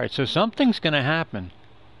this. Alright, so something's gonna happen.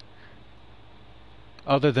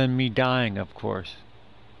 Other than me dying, of course.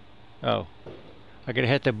 Oh. I gotta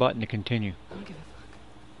hit the button to continue. I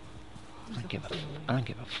don't give a fuck. I don't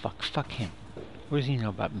give a fuck. Fuck him. What does he know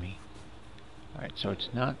about me? Alright, so it's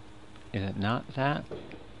not... Is it not that?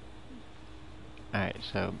 Alright,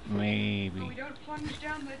 so But maybe... we don't plunge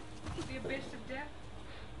down the abyss of death.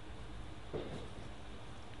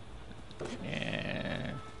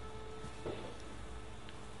 Yeah.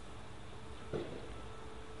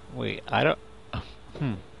 Wait, I don't...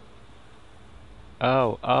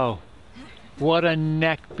 Oh. What a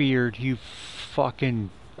neckbeard, you fucking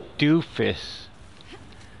doofus.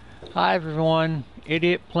 Hi everyone,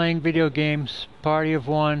 idiot playing video games, party of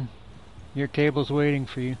one. Your table's waiting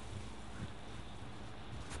for you.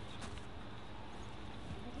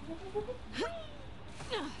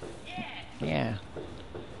 Yeah.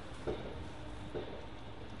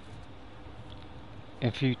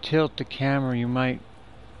 If you tilt the camera, you might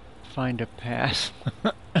find a pass.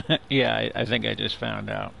 Yeah, I think I just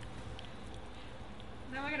found out.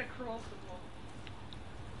 Now I gotta cross the wall.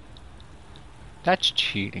 That's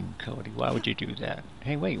cheating, Cody. Why would you do that?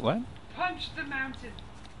 Hey, wait, what? Punch the mountain.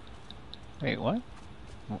 Wait, what?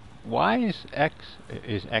 Why is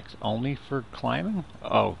X only for climbing?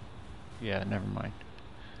 Oh, yeah, never mind.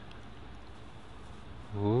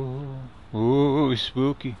 Ooh,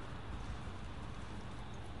 spooky.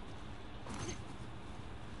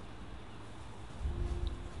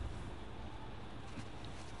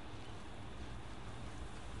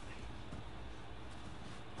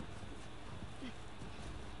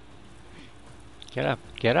 Get up,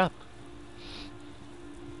 get up.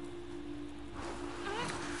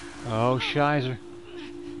 Oh, Shizer.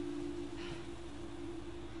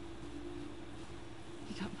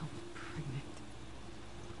 You got Mom pregnant.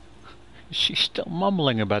 She's still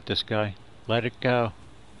mumbling about this guy. Let it go.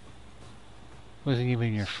 Wasn't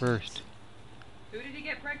even your first. Who did he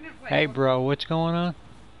get pregnant with? Hey, bro, what's going on?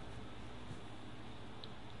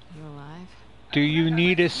 You alive? Do you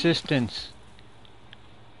need assistance?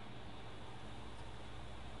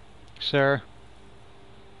 Sir?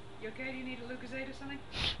 You okay? Do you need a Lucozade or something?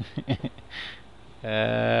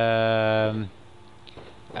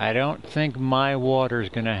 I don't think my water's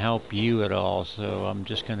gonna help you at all, so I'm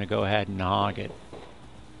just gonna go ahead and hog it.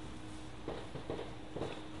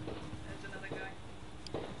 There's another guy.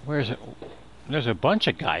 Where's it? There's a bunch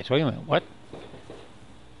of guys. Wait a minute, what?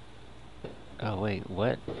 Oh wait,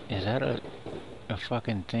 what? Is that a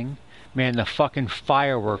fucking thing? Man, the fucking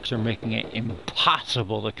fireworks are making it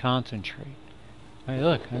impossible to concentrate. Hey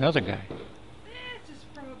look, another guy. This is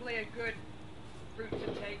probably a good route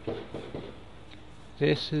to take.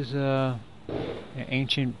 This is an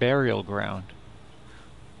ancient burial ground.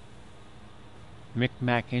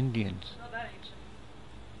 Micmac Indians. Not that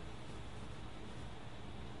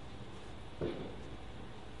ancient.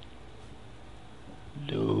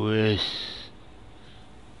 Lewis.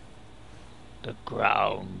 The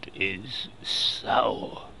ground is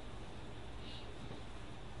sour.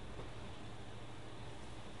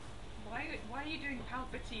 Why are you doing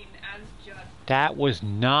Palpatine as Judd? That was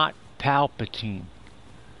not Palpatine.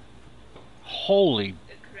 Holy.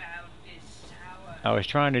 The ground is sour. I was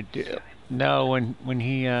trying to do. No, when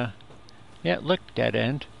he yeah, look, dead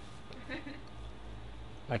end.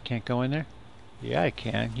 I can't go in there? Yeah, I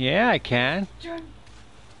can. Yeah, I can.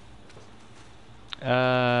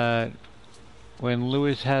 When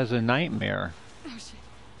Lewis has a nightmare. I'm just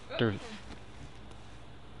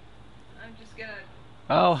gonna...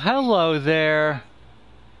 Oh, hello there.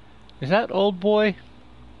 Is that old boy?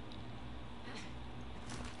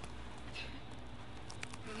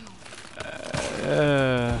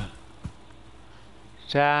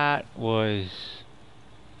 That was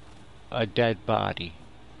a dead body.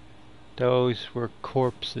 Those were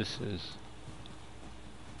corpses.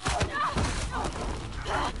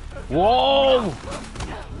 Whoa!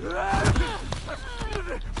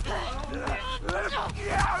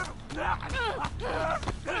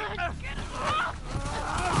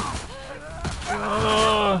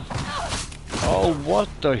 Oh, what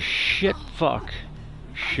the shit fuck?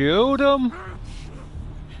 Shoot him?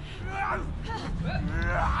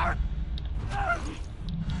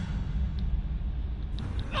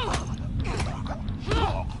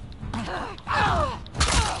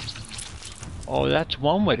 Oh, that's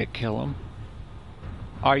one way to kill him.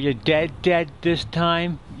 Are you dead this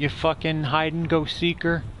time, you fucking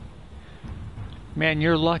hide-and-go-seeker? Man,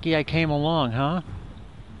 you're lucky I came along, huh?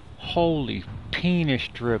 Holy penis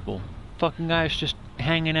dribble. Fucking guy's just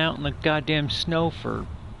hanging out in the goddamn snow for...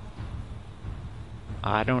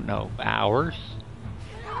 I don't know, hours?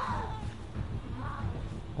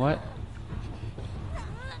 What?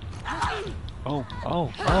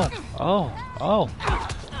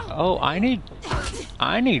 Oh, I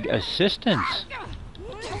need assistance.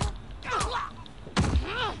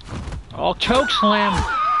 Oh, choke slam.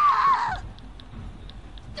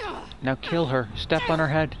 Now kill her. Step on her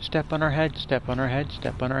head. Step on her head. Step on her head.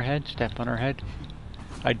 Step on her head. Step on her head.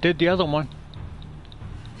 I did the other one.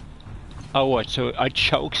 Oh, what? So a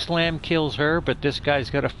choke slam kills her, but this guy's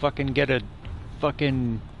got to fucking get a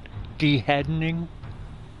fucking deheading?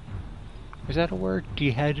 Is that a word?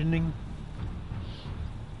 Deheading?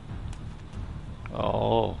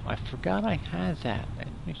 Oh, I forgot I had that.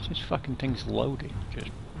 It's just fucking things loading.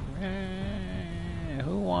 Just.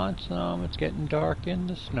 Who wants some? It's getting dark in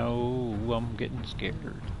the snow. I'm getting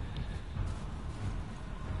scared.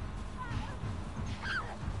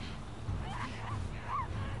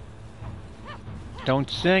 Don't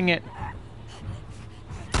sing it.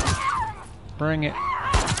 Bring it.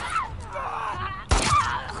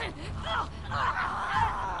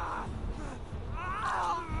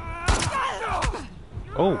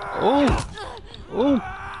 Oh, oh, oh.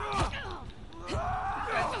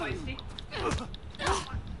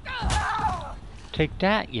 Take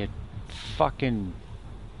that, you fucking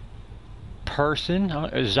person.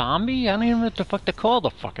 A zombie? I don't even know what the fuck to call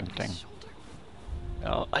the fucking thing.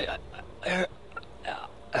 Oh, I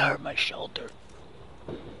hurt my shoulder.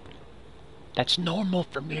 That's normal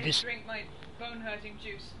for me to drink my bone-hurting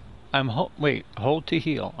juice. Wait, hold to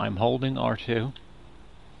heal. I'm holding R2.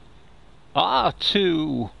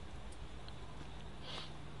 R2!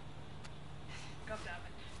 God damn it.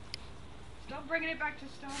 Stop bringing it back to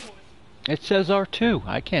Star Wars. It says R2.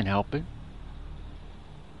 I can't help it.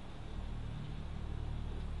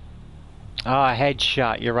 Ah,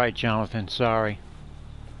 headshot. You're right, Jonathan. Sorry.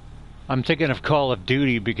 I'm thinking of Call of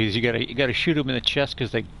Duty because you gotta shoot them in the chest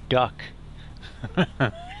because they duck.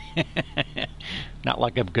 Not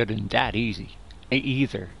like I'm good in that either. I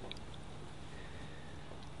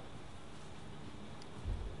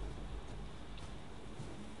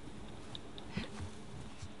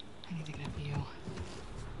need to get a view.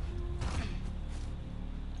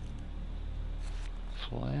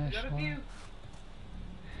 Flashlight.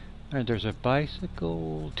 Alright, there's a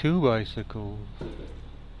bicycle, 2 bicycles.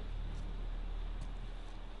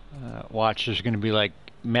 Watch, there's going to be like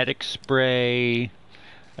medic spray,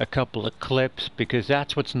 a couple of clips, because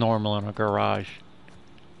that's what's normal in a garage.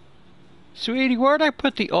 Sweetie, where'd I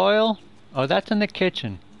put the oil? Oh, that's in the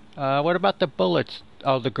kitchen. What about the bullets?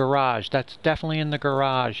 Oh, the garage. That's definitely in the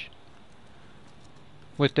garage.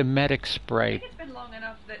 With the medic spray. I think it's been long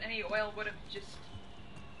enough that any oil would have just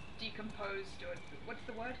decomposed, or what's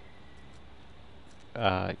the word?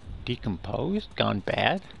 Decomposed? Gone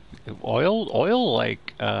bad? Oil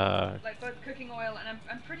like both cooking oil and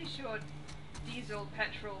I'm pretty sure diesel,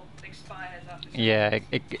 petrol expires after. Yeah,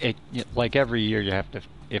 it like every year you have to,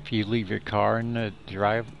 if you leave your car in the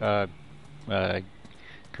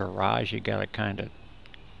garage, you gotta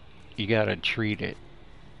treat it.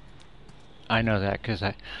 I know that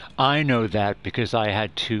because I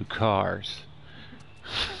had 2 cars.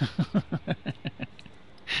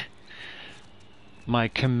 My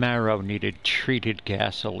Camaro needed treated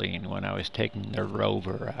gasoline when I was taking the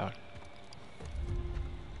Rover out.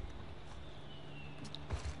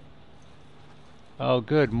 Oh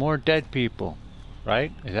good, more dead people.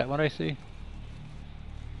 Right? Is that what I see?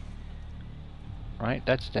 Right?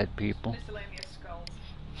 That's dead people. Miscellaneous skulls.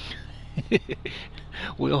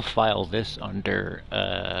 We'll file this under,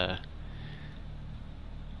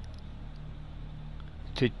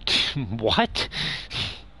 what?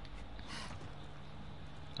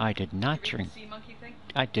 I did not drink. Sea monkey thing?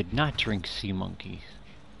 I did not drink sea monkeys.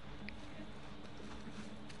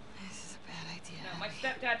 This is a bad idea. No, my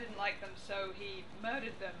stepdad didn't like them, so he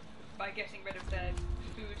murdered them by getting rid of their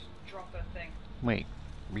food dropper thing. Wait,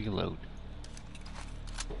 reload.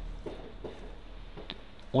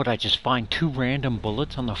 What, I just find 2 random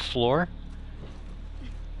bullets on the floor?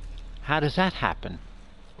 How does that happen?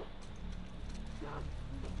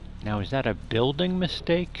 Now, is that a building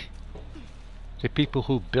mistake? The people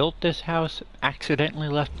who built this house accidentally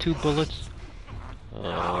left 2 bullets?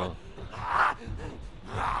 Oh,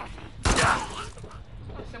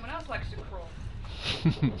 someone else likes to crawl.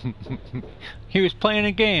 He was playing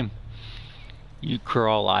a game. You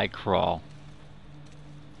crawl, I crawl.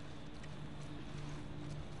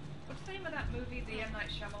 What's the name of that movie, the M. Night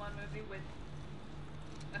Shyamalan movie with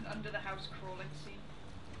an under-the-house crawling scene?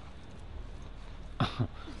 The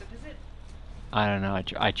Visit? I don't know.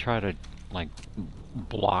 I try to like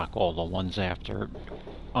block all the ones after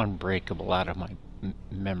Unbreakable out of my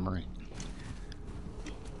memory.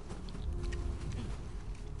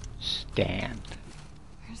 Stand.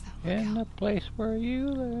 Where's that In the place where you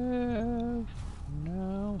live.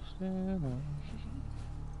 Now stand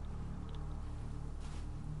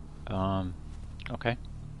up. Okay.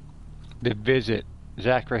 The Visit.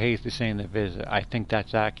 Zachary Hayes is saying The Visit. I think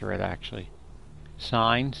that's accurate, actually.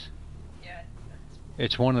 Signs. Yeah.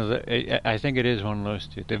 It's one of the. I think it is one of those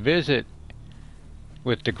 2. The Visit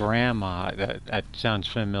with the grandma. That sounds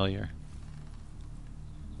familiar.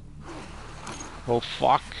 Oh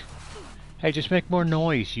fuck! Hey, just make more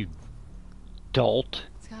noise, you dolt.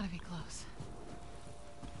 It's gotta be close.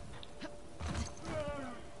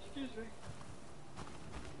 Excuse me.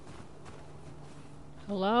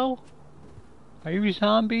 Hello? Are you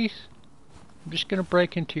zombies? I'm just gonna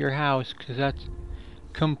break into your house, because that's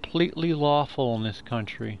completely lawful in this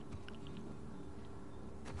country.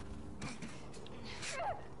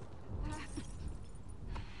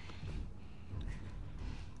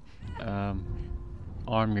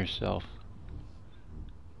 Arm yourself.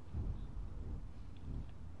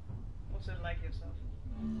 Also leg yourself.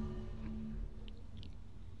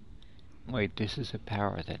 Wait, this is a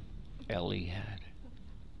power that Ellie had.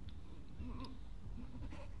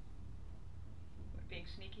 Being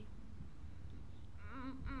sneaky.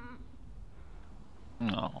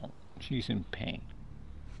 No, she's in pain.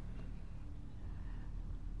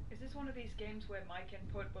 Is this one of these games where mic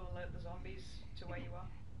input will alert the zombies to where you are?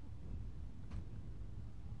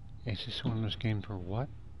 Is this one of those games for what?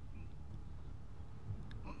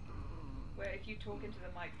 Where if you talk into the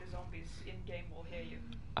mic, the zombies in-game will hear you.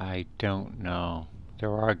 I don't know.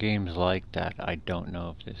 There are games like that. I don't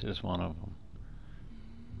know if this is one of them.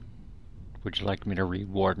 Would you like me to read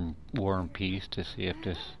War and Peace to see if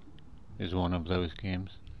this is one of those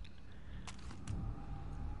games?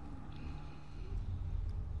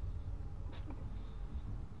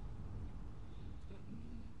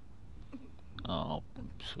 Oh,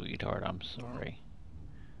 sweetheart, I'm sorry.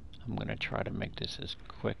 I'm gonna try to make this as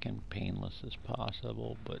quick and painless as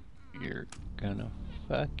possible, but you're gonna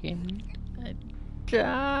fucking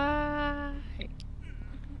die.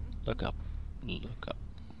 Look up. Look up.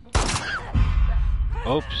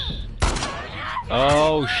 Oops.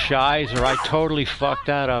 Oh, shizer, I totally fucked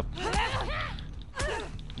that up.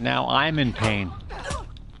 Now I'm in pain.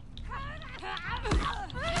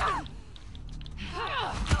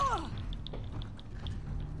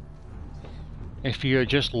 If you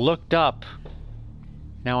just looked up,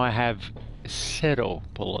 now I have 0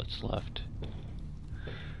 bullets left.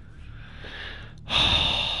 I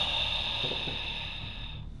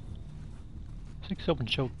think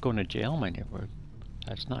someone's going to jail in my neighborhood.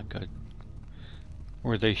 That's not good.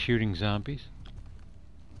 Were they shooting zombies?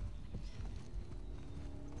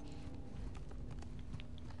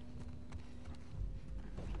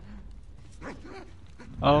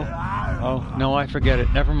 Oh, no, I forget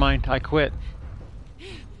it. Never mind, I quit.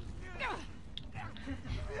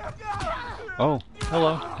 Oh,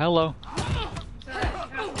 hello. Sorry,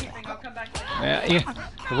 housekeeping, I'll come back later. Yeah,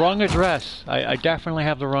 wrong address. I definitely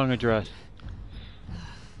have the wrong address.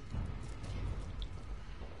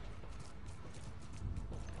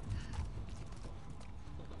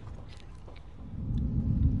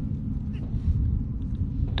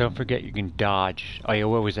 Don't forget you can dodge. Oh yeah,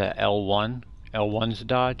 what was that? L1? L1's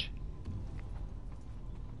dodge?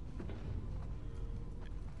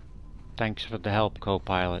 Thanks for the help,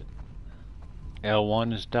 co-pilot.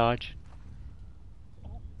 L1 is dodge.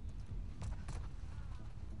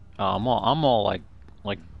 I'm all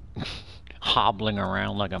like hobbling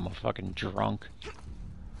around like I'm a fucking drunk.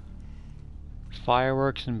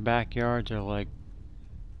 Fireworks in backyards are like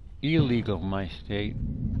illegal in my state.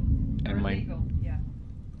 And illegal, yeah.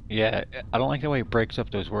 Yeah, I don't like the way it breaks up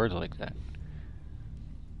those words like that.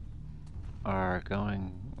 Are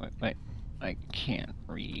going. Wait, I can't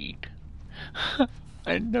read.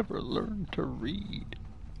 I never learned to read.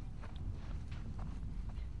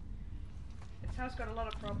 This house got a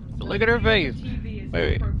lot of problems. Look at her face. The TV is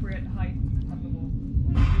Wait. the appropriate height of the wall.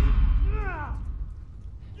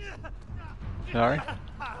 Sorry?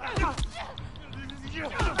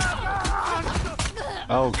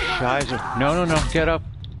 Oh, shizer. No, get up.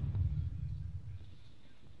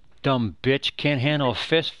 Dumb bitch, can't handle a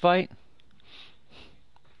fist fight?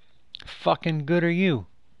 Fucking good are you?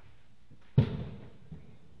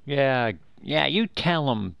 Yeah, you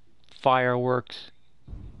tell him, fireworks.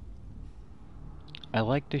 I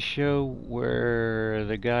like the show where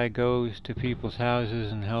the guy goes to people's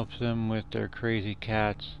houses and helps them with their crazy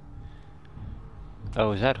cats.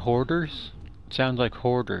 Oh, is that Hoarders? It sounds like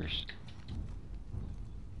Hoarders.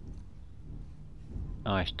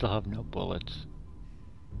 Oh, I still have no bullets.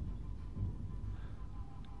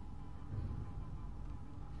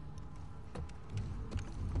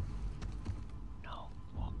 No,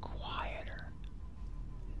 more quieter.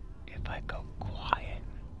 If I go quiet.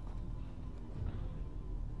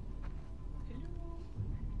 Hello?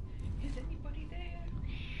 Is anybody there?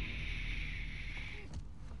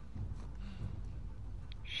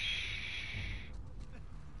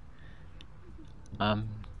 I'm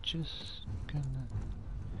just gonna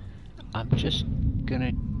I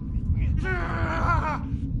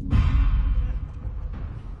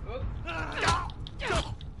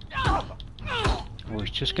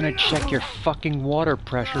was just gonna check your fucking water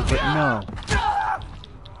pressure, but no.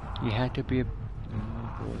 You had to be a... Oh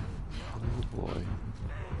boy. Oh boy.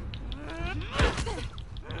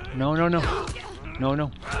 No, no, no. No,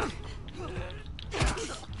 no.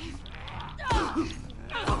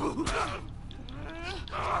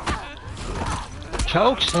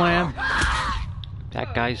 Choke slam.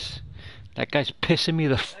 That guy's pissing me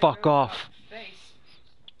the fuck off.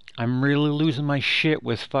 I'm really losing my shit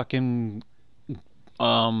with fucking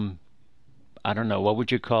I don't know, what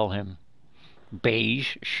would you call him?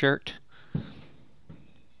 Beige shirt?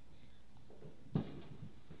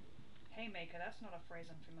 Haymaker, that's not a phrase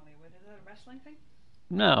I'm familiar with. Is that a wrestling thing?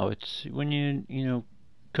 No, it's when you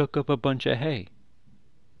cook up a bunch of hay.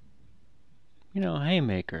 You know,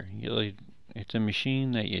 haymaker. It's a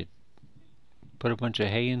machine that you put a bunch of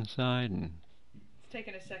hay inside, and it's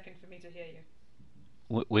taken a second for me to hear you.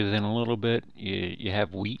 Within a little bit, you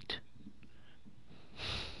have wheat.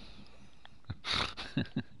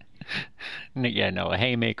 Yeah, no, a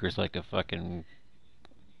haymaker's like a fucking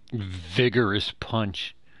vigorous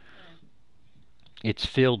punch. Yeah. It's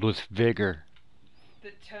filled with vigor.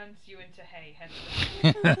 That turns you into hay,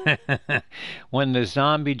 hence When the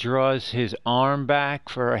zombie draws his arm back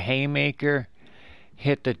for a haymaker,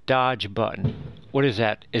 hit the dodge button. What is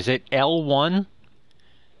that? Is it L1?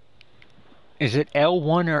 Is it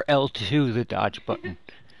L1 or L2, the dodge button?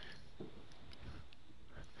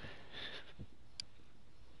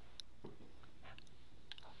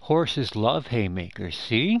 Horses love haymakers,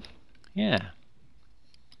 see? Yeah.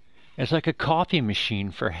 It's like a coffee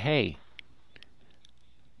machine for hay.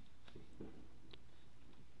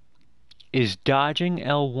 Is dodging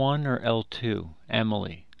L1 or L2,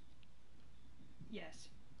 Emily? Yes.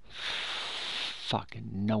 Fucking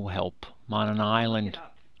no help. I'm on an island.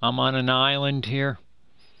 I'm on an island here.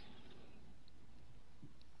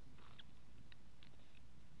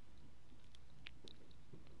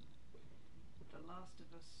 The Last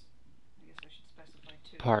of Us. I guess I should specify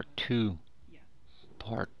 2. Part 2. Yeah.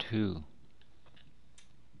 Part 2.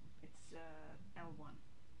 It's L1.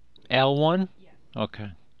 L1? Yeah.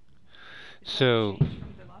 Okay. Is so. That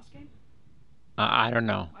from the last game? I don't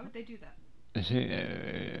know. Why would they do that?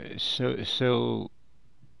 So.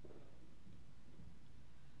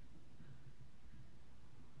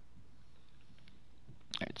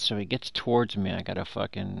 Alright, so he gets towards me. I got a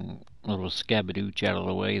fucking little scabadooch out of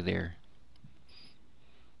the way there.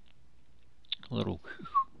 A little.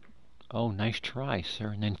 Oh, nice try, sir.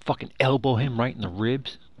 And then fucking elbow him right in the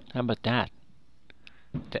ribs. How about that?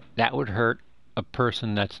 That would hurt a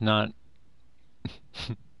person that's not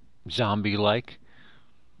zombie-like.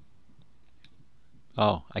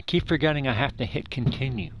 Oh, I keep forgetting I have to hit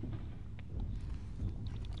continue.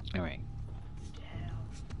 Alright.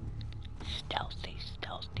 Stealthy,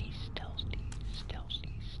 stealthy, stealthy,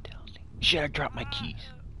 stealthy, stealthy. Shit, I dropped my keys.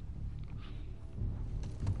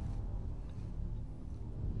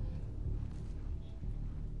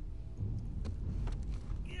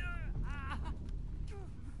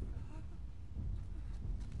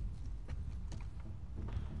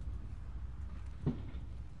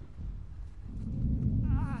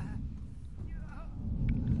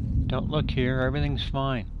 Don't look here, everything's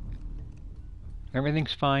fine.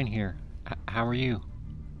 Everything's fine here. How are you?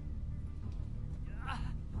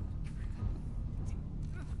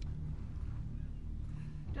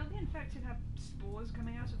 Don't the infected have spores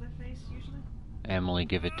coming out of their face usually? Emily,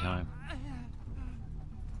 give it time.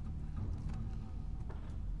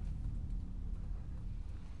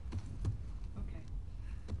 Okay.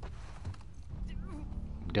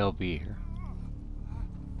 They'll be here.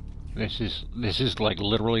 This is like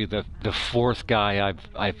literally the fourth guy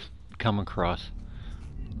I've come across.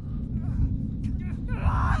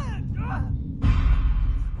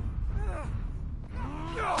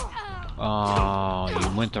 Oh,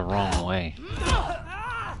 you went the wrong way.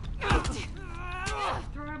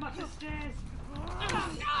 Throw him up the stairs.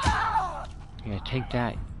 Yeah, take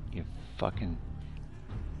that, you fucking.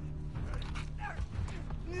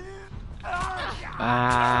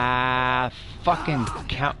 Fucking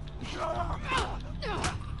cow.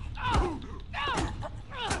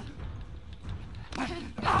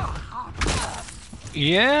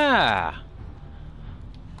 Yeah.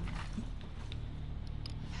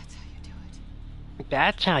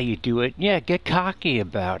 That's how you do it. Yeah, get cocky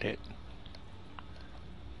about it.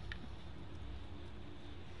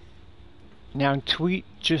 Now tweet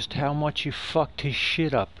just how much you fucked his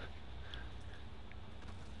shit up.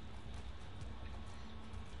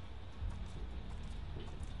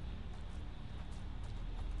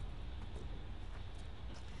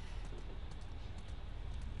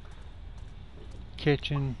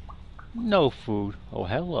 Kitchen, no food. Oh,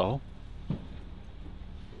 hello.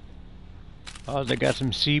 Oh, they got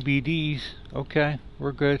some CBDs. Okay,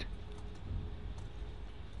 we're good.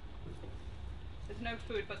 no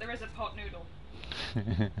food, but there is a pot noodle.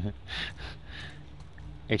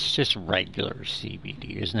 It's just regular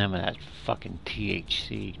CBD. There's none of that fucking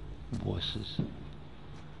THC wusses.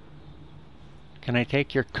 Can I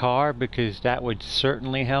take your car? Because that would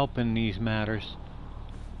certainly help in these matters.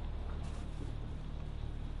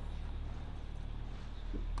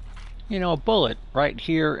 You know, a bullet right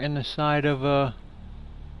here in the side of a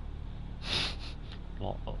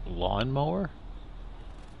lawnmower?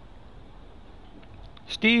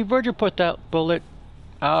 Steve, where'd you put that bullet?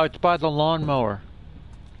 Oh, it's by the lawnmower.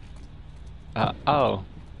 Oh.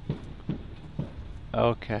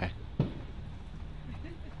 Okay.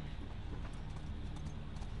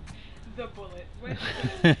 The bullet. Where's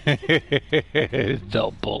the bullet?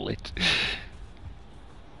 The bullet.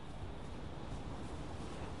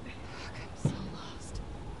 I'm so lost.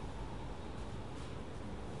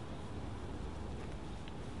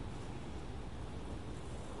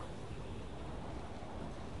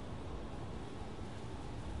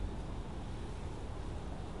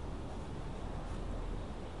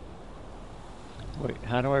 Wait,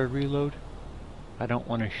 how do I reload? I don't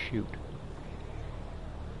want to shoot.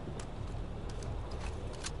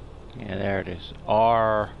 Yeah, there it is.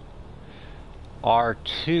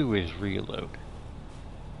 R2 is reload.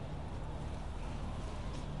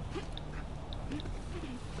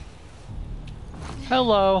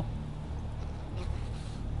 Hello.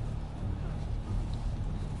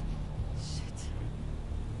 Shit.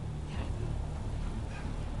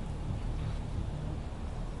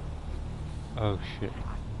 Oh shit.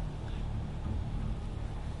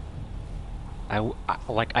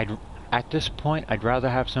 At this point, I'd rather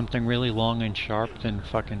have something really long and sharp than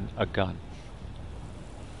fucking a gun.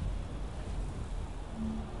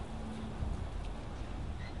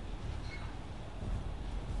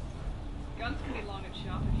 Guns can be long and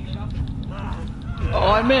sharp if you shot them.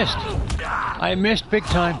 Oh, I missed! I missed big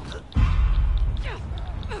time.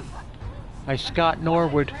 I Scott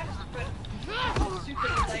Norwood. Super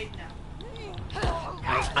delayed now.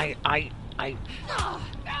 I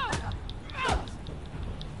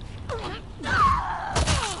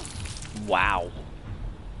Wow.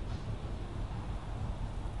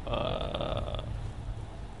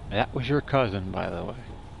 That was your cousin, by the way.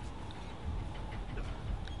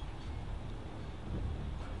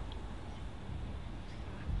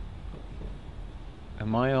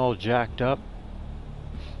 Am I all jacked up?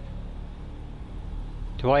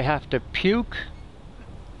 Do I have to puke,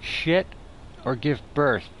 shit, or give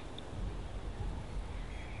birth?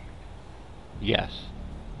 Yes.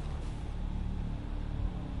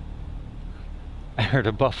 I heard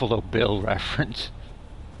a Buffalo Bill reference.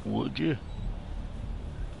 Would you?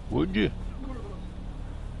 Would you?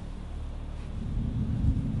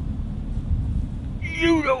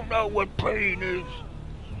 You don't know what pain is.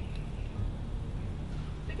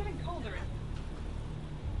 They're getting colder in.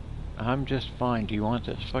 I'm just fine. Do you want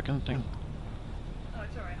this fucking thing? Oh,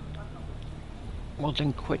 it's alright. Well,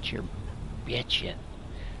 then quit your bitching.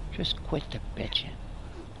 Just quit the bitching.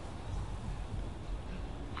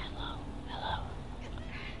 Hello, hello.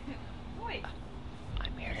 Wait.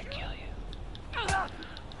 I'm here to kill you.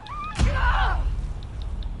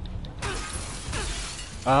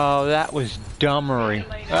 Oh, that was dumbery.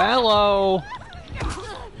 Hello.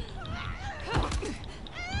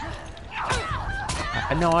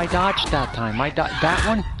 No, I dodged that time. That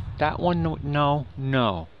one. That one. No.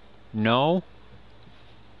 No. No.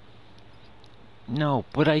 No.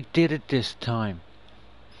 But I did it this time.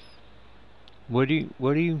 What are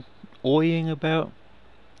you oying about?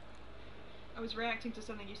 I was reacting to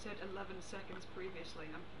something you said 11 seconds previously.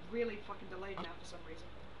 I'm really fucking delayed now for some reason.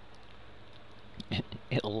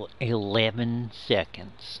 11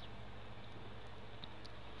 seconds.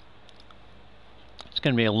 It's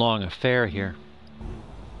gonna be a long affair here.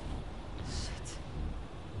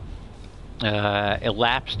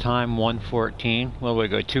 Elapsed time 1:14. Well, we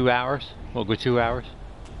go 2 hours. We'll go 2 hours.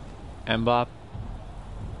 And Bob,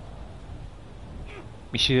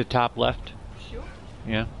 you see the top left? Sure.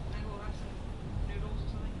 Yeah. Maybe we'll have some noodles or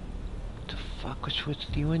something. What the fuck was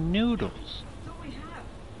with you and noodles? That's all we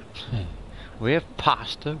have. We have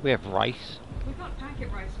pasta. We have rice. We've got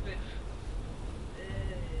packet rice, but...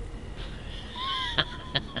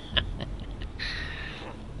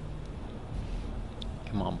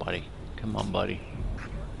 Come on, buddy. Come on, buddy.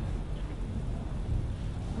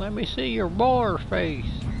 Let me see your boar face.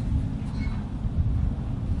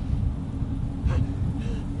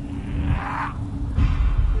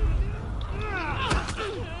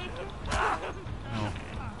 Oh.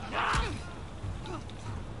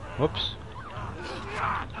 Whoops.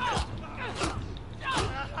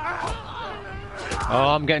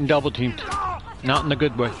 Oh, I'm getting double teamed. Not in the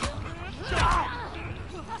good way.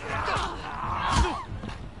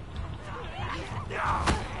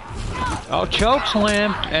 Oh, choke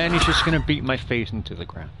slam! And he's just gonna beat my face into the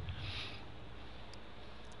ground.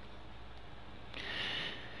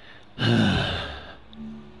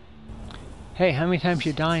 Hey, how many times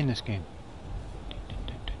you die in this game?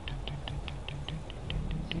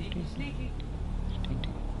 Sneaky, sneaky.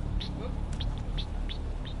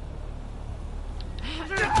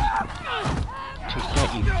 Take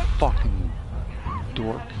that, you fucking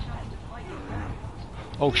dork.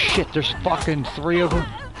 Oh shit, there's fucking 3 of them.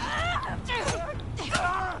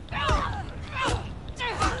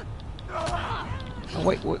 Oh,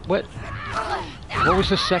 wait, what? What was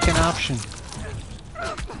the second option?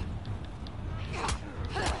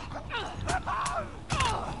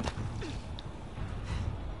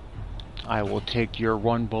 I will take your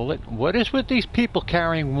 1 bullet. What is with these people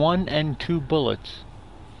carrying 1 and 2 bullets?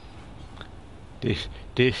 This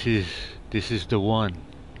is the one.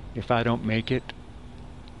 If I don't make it,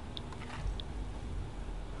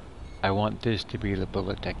 I want this to be the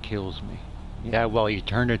bullet that kills me. Yeah, well, you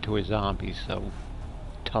turned into a zombie, so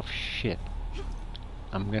tough shit.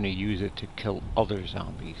 I'm gonna use it to kill other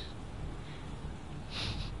zombies.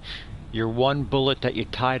 Your 1 bullet that you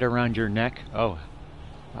tied around your neck. Oh,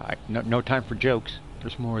 no time for jokes.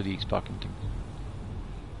 There's more of these fucking things.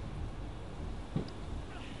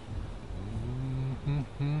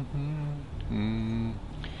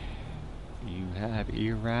 You have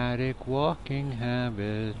erratic walking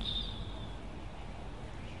habits.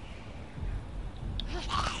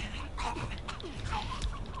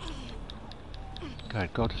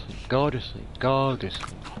 God, go to sleep. Go to sleep. Go to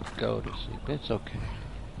sleep. Go to sleep. It's okay.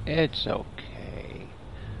 It's okay.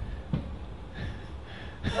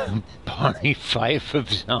 Party 5 of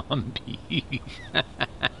zombies.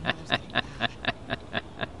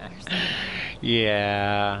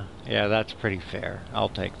 Yeah, that's pretty fair. I'll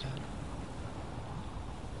take that.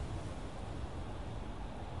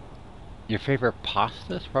 Your favorite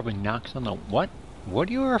pastas probably knocks on the what? What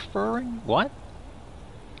are you referring? What?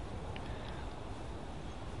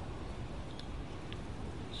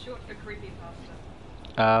 Short for creepypasta.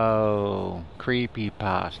 Oh,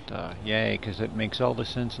 creepypasta. Yay, because it makes all the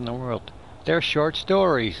sense in the world. They're short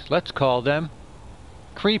stories. Let's call them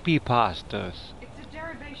creepypastas. It's a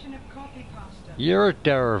derivation of copy pasta. You're a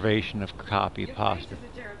derivation of copy Your pasta. face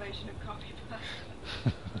is a derivation of copy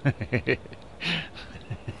pasta.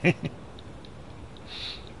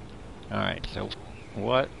 Alright, so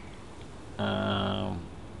what? Am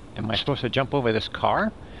I supposed to jump over this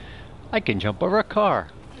car? I can jump over a car.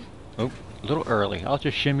 Oh, a little early. I'll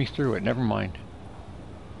just shimmy through it. Never mind.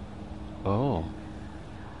 Oh.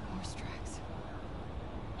 Horse tracks.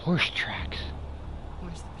 Horse tracks.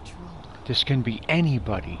 Where's the patrol? This can be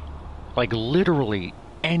anybody. Like literally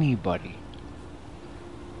anybody.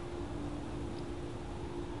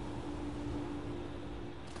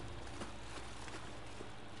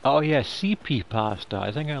 Oh yeah, CP pasta.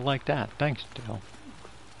 I think I like that. Thanks, Dale.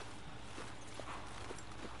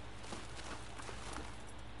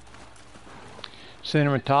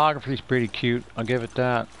 Cinematography's pretty cute. I'll give it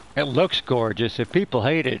that. It looks gorgeous. If people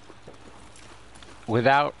hate it,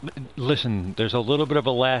 listen, there's a little bit of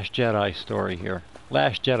a Last Jedi story here.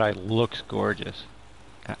 Last Jedi looks gorgeous.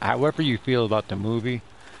 However you feel about the movie,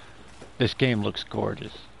 this game looks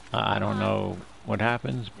gorgeous. I don't know what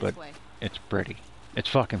happens, but it's pretty. It's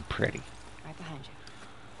fucking pretty. Right behind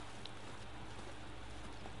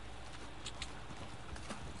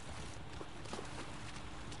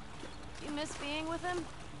you. You miss being with him?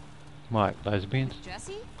 What, lesbians?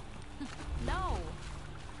 Jesse? No.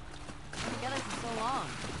 We're together for so long.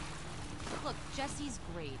 Look, Jesse's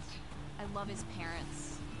great. I love his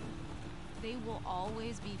parents. They will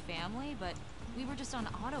always be family, but we were just on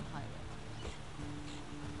autopilot.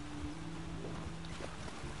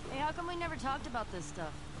 Hey, how come we never talked about this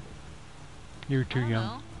stuff? You're too young.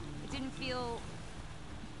 Know. It didn't feel...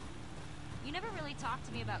 You never really talked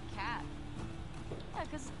to me about Kat. Yeah,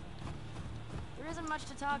 because there isn't much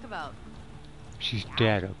to talk about. She's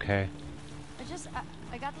dead, okay?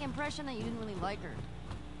 I got the impression that you didn't really like her.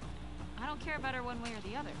 I don't care about her one way or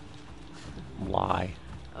the other. Lie.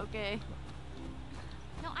 Okay.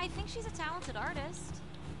 No, I think she's a talented artist.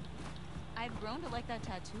 I've grown to like that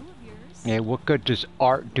tattoo of yours. Yeah, what good does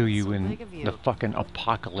art do you in you. the fucking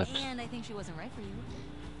apocalypse? And I think she wasn't right for you.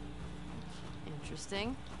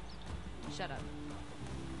 Interesting. Shut up.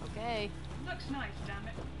 Okay. Looks nice, damn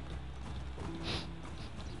it.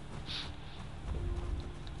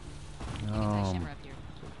 Oh. Shimmer up here.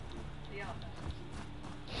 The art lessons.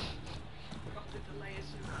 Got the delay is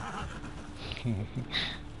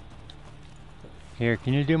Here,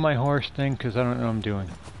 can you do my horse thing? Because I don't know what I'm doing.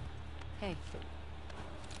 Hey.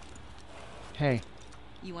 Hey.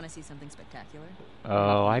 You want to see something spectacular?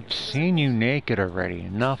 Oh, I've seen you naked already.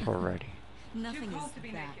 Enough already. Nothing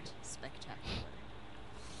is that spectacular.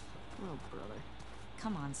 Oh, brother.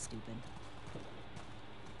 Come on, stupid.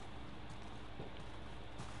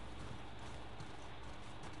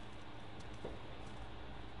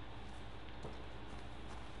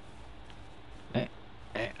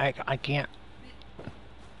 I can't.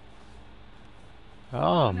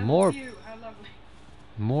 Oh,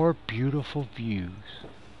 more beautiful views.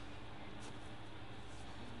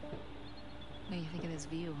 What do you think of this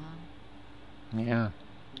view, huh? Yeah.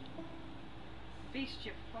 Feast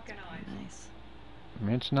your fucking eyes. Nice. I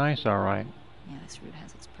mean, it's nice, all right. Yeah, this route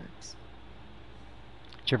has its perks.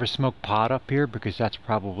 Did you ever smoke pot up here? Because that's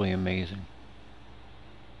probably amazing.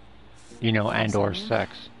 You know, and or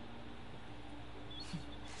sex.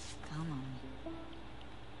 Come on.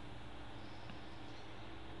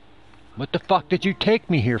 What the fuck did you take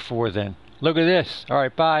me here for then? Look at this. All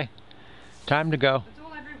right, bye. Time to go. That's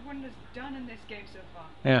all everyone has done in this game so far.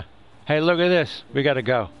 Yeah. Hey, look at this. We gotta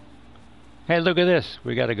go. Hey, look at this.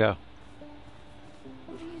 We gotta go.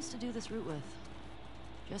 Who do you used to do this route with?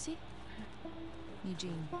 Jesse?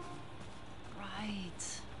 Eugene.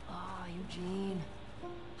 Right. Ah, Eugene.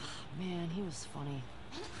 Man, he was funny.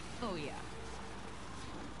 Oh, yeah.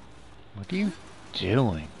 What are you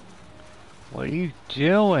doing? What are you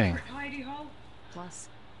doing? Plus,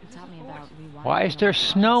 he taught me about rewiring. Why is there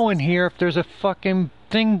snow in here if there's a fucking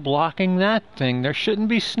thing blocking that thing? There shouldn't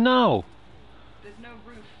be snow. There's no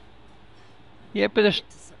roof. Yeah, but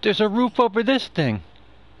there's a roof over this thing.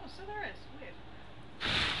 Oh, so there is. Weird.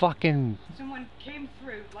 Fucking... Someone came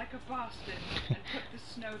through like a bastard and put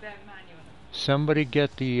the snow there manually. Somebody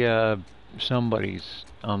get the, somebody's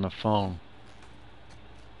on the phone.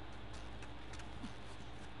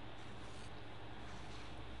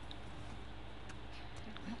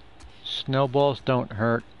 Snowballs don't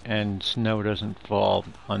hurt and snow doesn't fall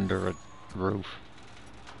under a roof.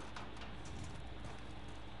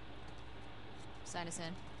 Sign us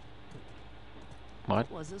in.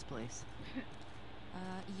 What? What was this place?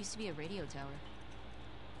 It used to be a radio tower.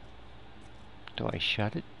 Do I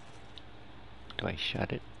shut it? Do I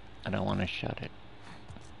shut it? I don't want to shut it.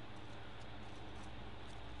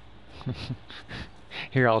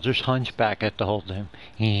 Here, I'll just hunchback at the whole time.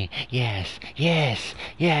 Yes, yes,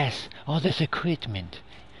 yes. All this equipment.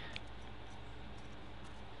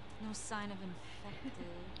 No sign of infected.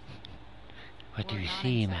 What do you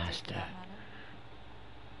see, Master?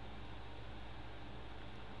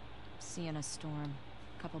 Seeing a storm.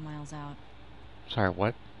 A couple miles out. Sorry,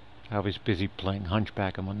 what? I was busy playing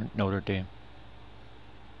hunchback. I'm on Notre Dame.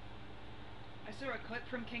 I saw a clip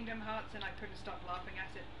from Kingdom Hearts and I couldn't stop laughing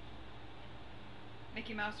at it.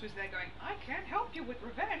 Mickey Mouse was there going, I can't help you with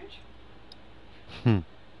revenge.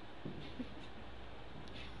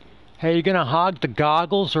 Hey, you gonna hog the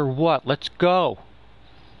goggles or what? Let's go.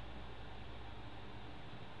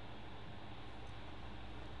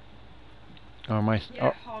 Or my...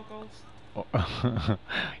 Yeah, hoggles. Oh.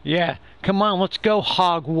 Yeah, come on, let's go,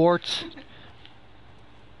 Hogwarts.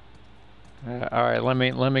 All right, let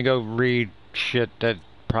me go read shit that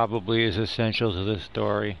probably is essential to the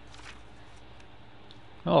story.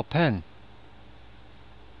 Oh, a pen.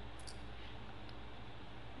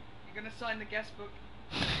 You're gonna sign the guest book.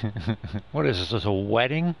 What is this? A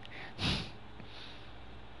wedding?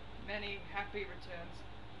 Many happy returns.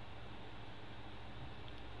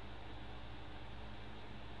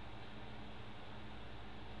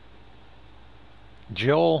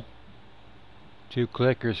 Joel. 2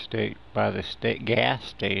 clickers state by the gas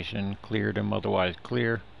station cleared him otherwise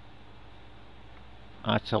clear.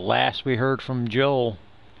 That's the last we heard from Joel.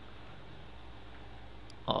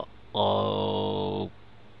 Uh-oh.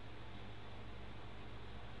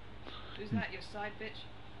 Isn't that your side bitch?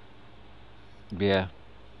 Yeah.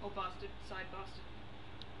 Or bastard, side bastard.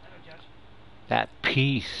 I don't judge. That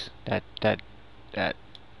piece. That.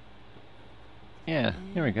 Yeah,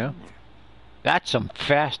 here we go. That's some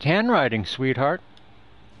fast handwriting, sweetheart.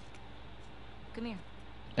 Come here.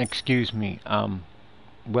 Excuse me,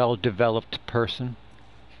 well-developed person.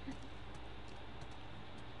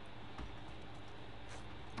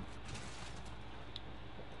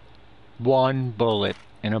 One bullet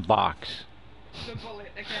in a box. The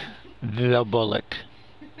bullet again. The bullet.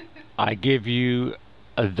 I give you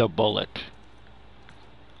the bullet.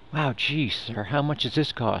 Wow, geez, sir, how much does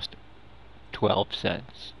this cost? 12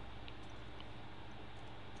 cents.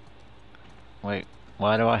 Wait,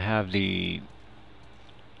 why do I have the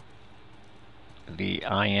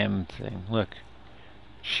IM thing? Look,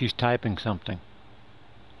 she's typing something.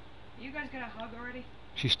 You guys gonna hug already?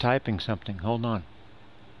 She's typing something. Hold on.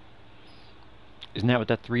 Isn't that what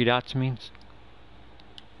that 3 dots means?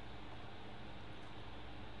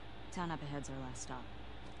 Town up ahead's our last stop.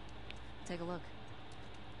 Take a look.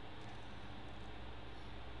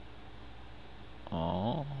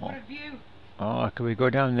 Oh. What a view. Oh, can we go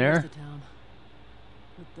down there? Here's the town.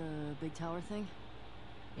 With the big tower thing?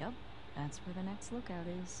 Yep, that's where the next lookout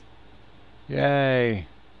is. Yay.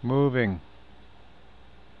 Moving.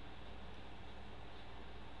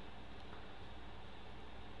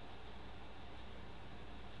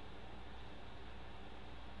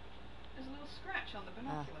 There's a little scratch on the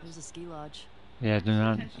binoculars. There's a ski lodge. Yeah, they're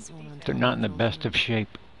not in the best of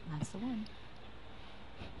shape. That's the one.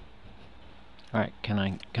 Alright, can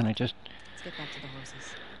I just... Let's get back to the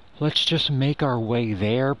horses. Let's just make our way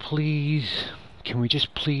there, please. Can we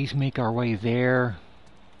just please make our way there?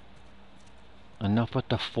 Enough with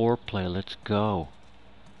the foreplay, let's go.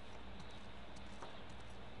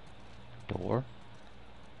 Door?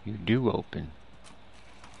 You do open.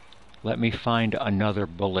 Let me find another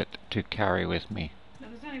bullet to carry with me. No,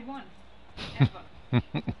 there's only one. Ever.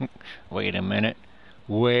 Wait a minute.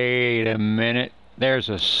 Wait a minute. There's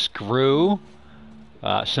a screw.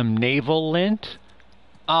 Some naval lint.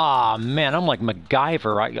 Ah, man, I'm like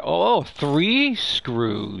MacGyver. Oh, 3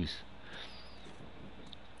 screws.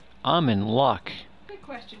 I'm in luck. Good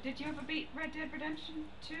question. Did you ever beat Red Dead Redemption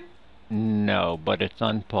 2? No, but it's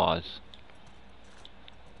on pause.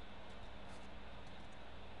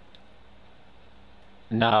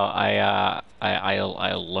 No,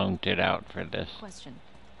 I loaned it out for this. Question.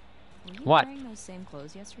 Were you What? wearing those same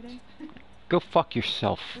clothes yesterday? Go fuck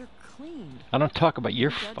yourself. They're clean. I don't talk about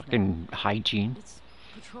your No judgment. fucking hygiene. It's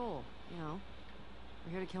patrol, you know.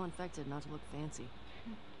 We're here to kill infected, not to look fancy.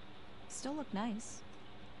 Still look nice.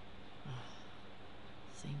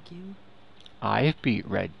 Thank you. I've beat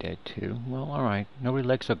Red Dead 2. Well, alright. Nobody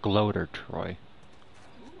likes a gloater, Troy.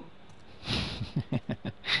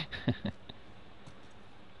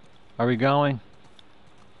 Are we going?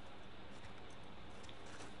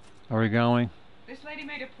 Are we going? This lady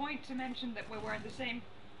made a point to mention that we're wearing the same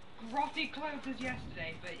grotty clothes as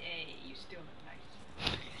yesterday, but hey, you still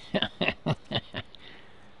look nice.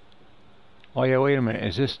 Oh yeah, wait a minute.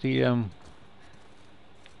 Is this the,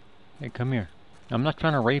 Hey, come here. I'm not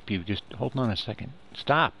trying to rape you. Just hold on a second.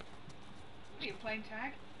 Stop. What are you playing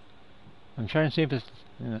tag? I'm trying to see if it's...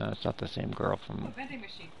 No, it's not the same girl Oh, from... vending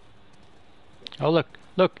machine. Oh, look.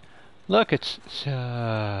 Look. Look, it's...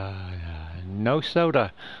 no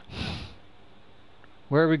soda.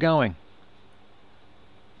 Where are we going?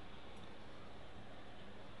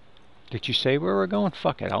 Did you say where we're going?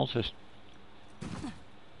 Fuck it, I'll just...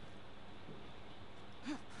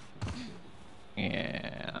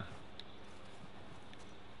 Yeah.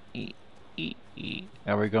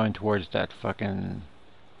 Are we going towards that fucking...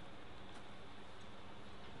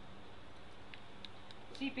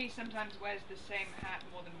 CP sometimes wears the same hat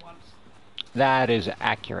more than once. That is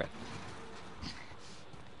accurate.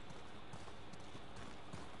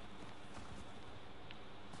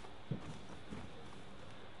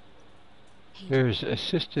 There's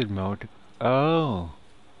assisted mode. Oh.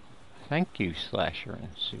 Thank you, slasher in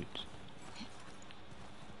suits.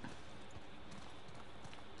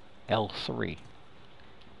 L3.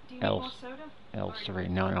 Do you need more soda? L3.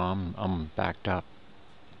 No, I'm backed up.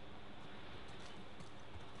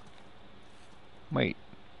 Wait.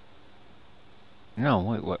 No,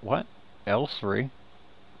 wait, what? L3?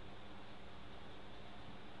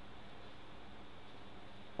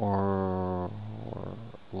 Or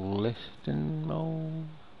listen mode?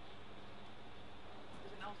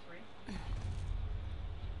 There's an L3.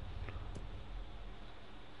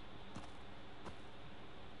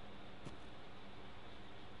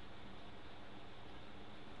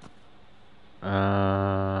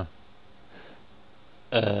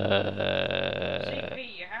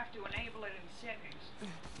 CP, you have to enable it in settings.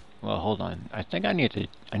 Well, hold on. I think I need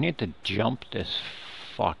to jump this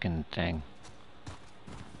fucking thing.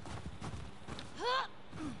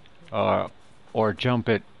 Or jump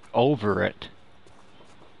it over it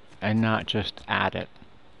and not just at it.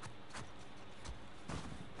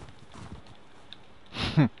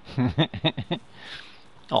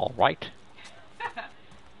 All right.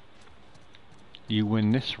 You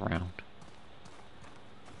win this round.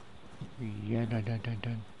 Yeah,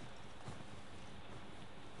 dun.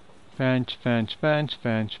 Fence, fence, fence,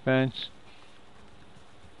 fence, fence.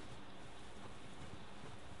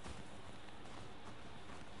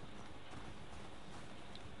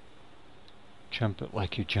 Jump it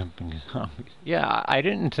like you're jumping zombies. Yeah, I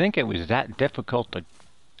didn't think it was that difficult to...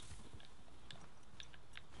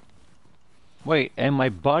 Wait, and my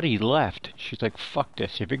buddy left. She's like, fuck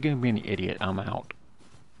this. If you're gonna be an idiot, I'm out.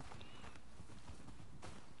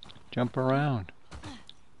 Jump around.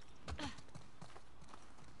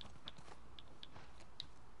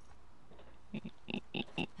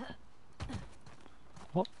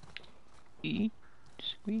 Oh, eat,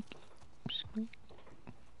 squeak, squeak.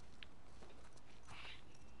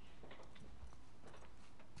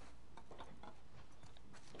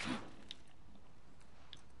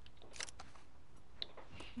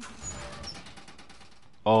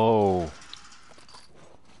 Oh,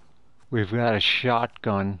 we've got a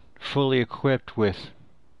shotgun fully equipped with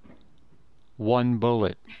one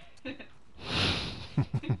bullet. Why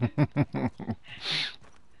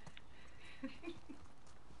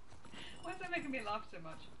is that making me laugh so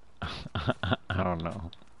much? I don't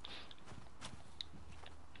know.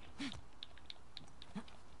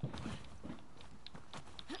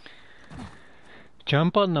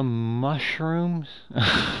 Jump on the mushrooms?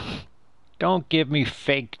 Don't give me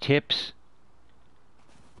fake tips.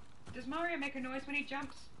 Does Mario make a noise when he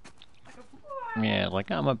jumps? Like a... Yeah, like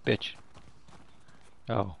I'm a bitch.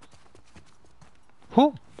 Oh.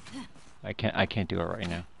 Whew! I can't do it right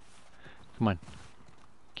now. Come on.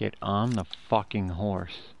 Get on the fucking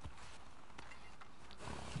horse.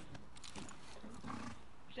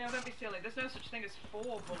 Dale, don't be silly. There's no such thing as 4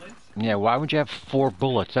 bullets. Yeah, why would you have 4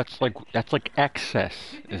 bullets? That's like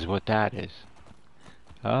excess, is what that is.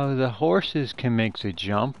 Oh, the horses can make the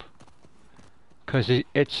jump. 'Cause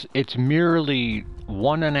it's merely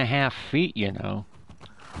 1.5 feet, you know.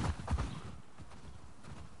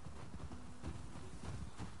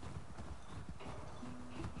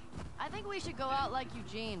 I think we should go out like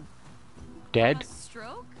Eugene. Dead? A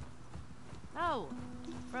stroke? No.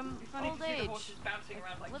 From old age.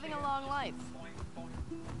 Living a long life.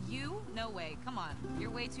 You? No way. Come on.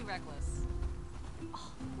 You're way too reckless.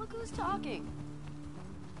 Oh, look who's talking.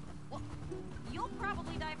 Well, you'll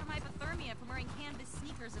probably die from hypothermia from wearing canvas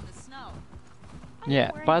sneakers in the snow.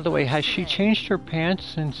 Yeah, by the way, has she changed her pants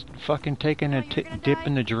since fucking taking a dip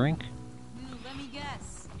in the drink? Let me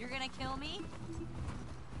guess. You're gonna kill me?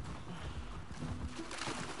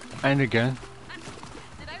 And again.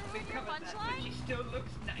 Did I ruin your punchline? She still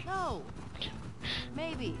looks nice. No.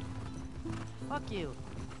 Maybe. Fuck you.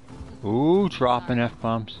 Ooh, dropping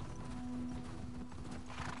F-bombs.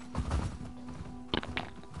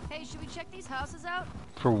 Hey, should we check these houses out?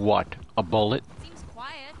 For what? A bullet? Seems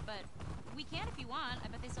quiet, but we can if you want. I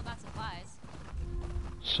bet they still got supplies.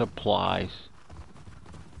 Supplies.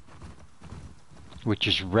 Which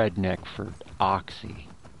is redneck for oxy.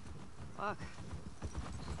 Fuck.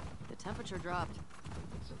 The temperature dropped.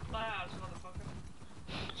 Surprise, motherfucker.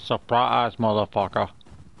 Surprise, motherfucker.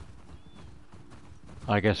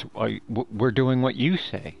 I guess we're doing what you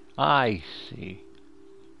say. I see.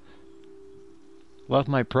 Love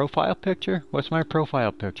my profile picture? What's my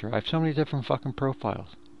profile picture? I have so many different fucking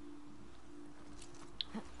profiles.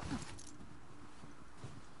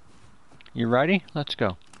 You ready? Let's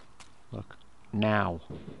go. Look. Now.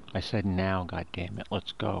 I said now, goddammit.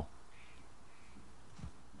 Let's go.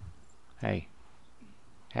 Hey.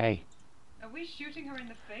 Hey. Are we shooting her in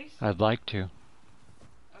the face? I'd like to.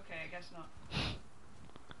 Okay, I guess not.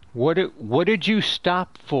 What did you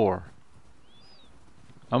stop for?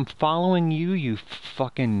 I'm following you, you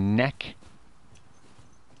fucking neck.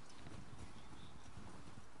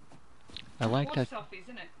 I like that. Selfies,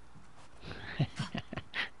 isn't it?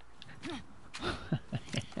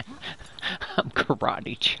 I'm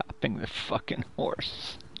karate chopping the fucking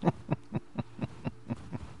horse.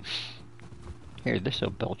 Here,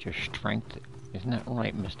 this'll build your strength. Isn't that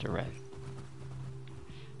right, Mr. Red?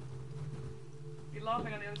 You're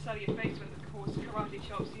laughing on the other side of your face when the horse karate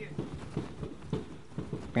chops you.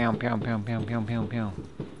 Pow, pow, pow, pow, pow, pow, pow.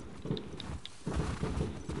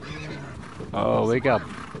 Oh, we got...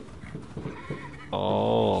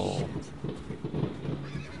 Oh.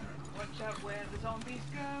 Watch out where the zombies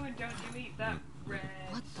go and don't you eat that red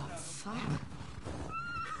What the fuck?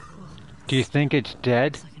 Do you think it's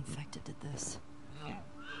dead? Looks like infected did this.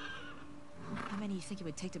 How many do you think it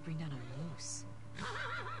would take to bring down a moose?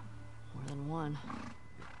 More than one.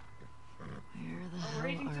 Where the we're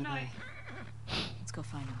eating hell are tonight. they? Let's go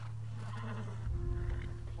find them.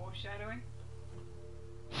 Foreshadowing.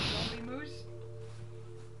 Zombie moose.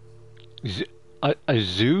 A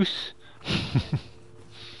Zeus?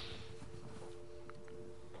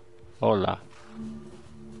 Hola.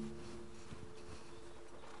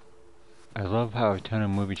 I love how a ton of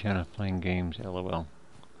movie channels playing games, lol.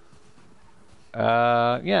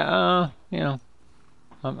 Yeah, you know,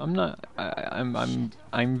 I'm not,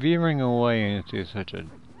 I'm veering away into such a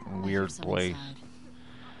weird place.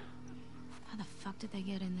 fuck did they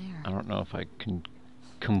get in there? I don't know if I can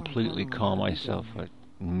completely call myself a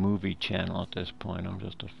movie channel at this point. I'm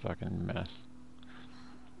just a fucking mess.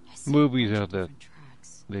 Movies are the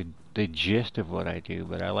gist of what I do,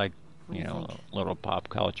 but I like, you know, a little pop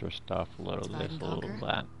culture stuff, a little this, a little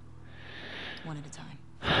that. One at a time.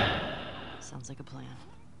 Sounds like a plan.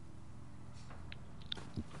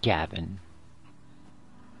 Gavin,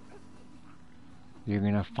 you're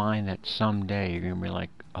gonna find that someday you're gonna be like,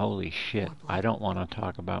 holy shit, I don't want to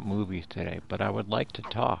talk about movies today, but I would like to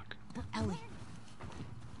talk. Ellie.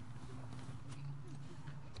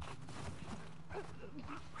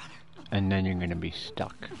 And then you're gonna be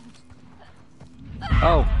stuck.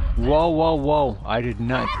 Oh, whoa, whoa, whoa. I did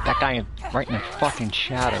not. That guy is right in the fucking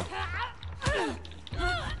shadow.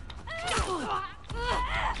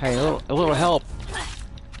 Hey, a little help.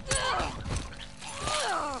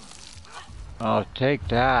 Oh, take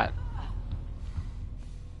that.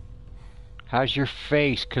 How's your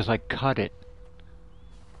face? 'Cause I cut it.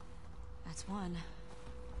 That's one.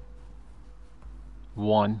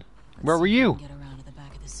 One. Where were you? Get around to the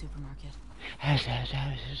back of the supermarket.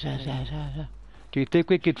 Do you think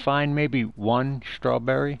we could find maybe one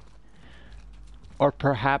strawberry? Or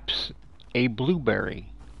perhaps a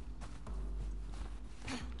blueberry?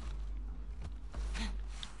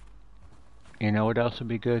 You know what else would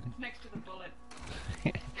be good? Next to the bullet.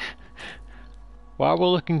 While we're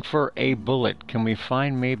looking for a bullet, can we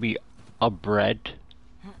find maybe a bread?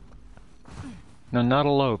 No, not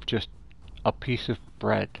a loaf, just a piece of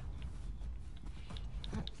bread.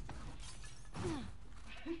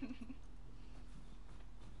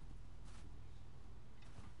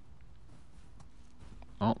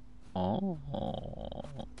 Oh.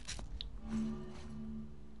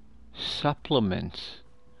 Supplements.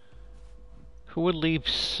 Who would leave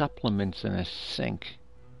supplements in a sink?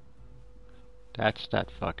 That's that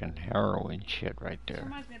fucking heroin shit right This there.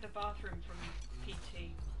 reminds me of the bathroom from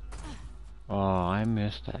PT. Oh, I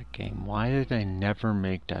missed that game. Why did they never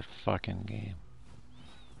make that fucking game?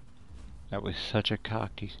 That was such a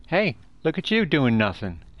cock tease. Hey, look at you doing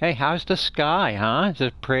nothing. Hey, how's the sky, huh? Is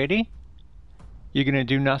it pretty? You gonna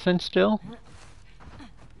do nothing still?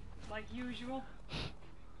 Like usual.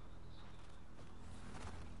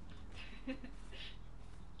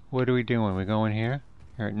 What are we doing? We going here?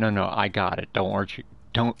 No, no, I got it.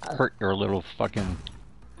 Don't hurt your little fucking...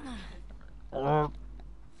 Oh.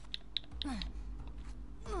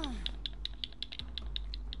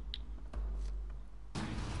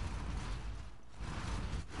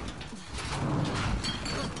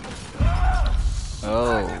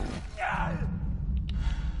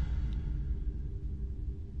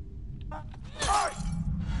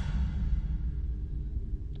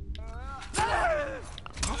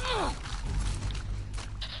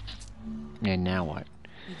 And now what?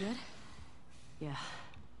 You good? Yeah.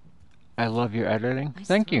 I love your editing.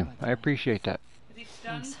 Thank you. I appreciate that. Is he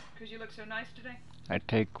stunned because you look so nice today? I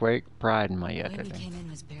take great pride in my The way editing. we came in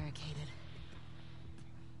was barricaded.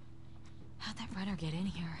 How'd that runner get in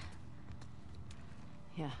here?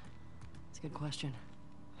 Yeah, it's a good question.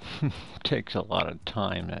 Takes a lot of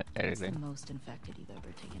time, that It's editing. the most infected you've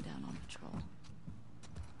ever taken down on patrol.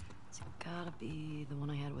 It's gotta be the one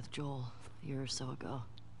I had with Joel a year or so ago.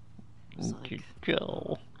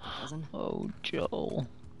 Joel. Cousin? Oh, Joel.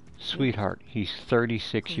 Sweetheart, he's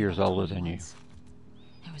 36 years older than you.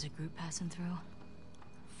 There was a group passing through.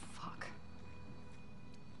 Fuck.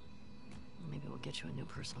 Maybe we'll get you a new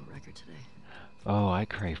personal record today. Oh, I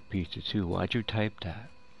crave pizza too. Why'd you type that?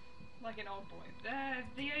 Like an old boy.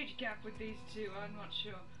 The age gap with these two, I'm not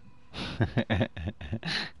sure.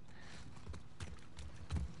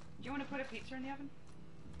 Do you want to put a pizza in the oven?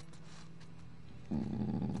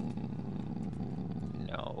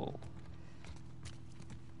 No.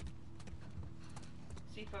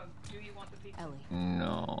 Sifo, do you want the pizza? Ellie.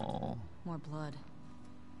 No. More blood.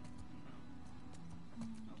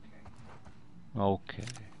 Okay.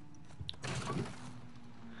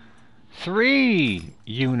 3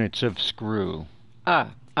 units of screw.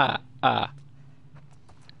 Ah. I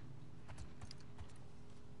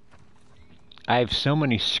have so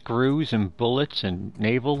many screws and bullets and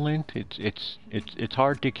naval lint. It's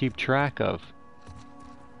hard to keep track of.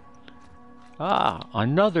 Ah,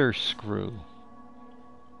 another screw.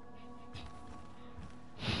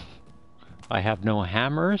 I have no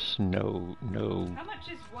hammers, no. How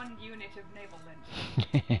much is 1 unit of naval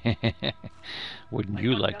lint? Wouldn't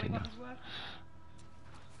you like to know?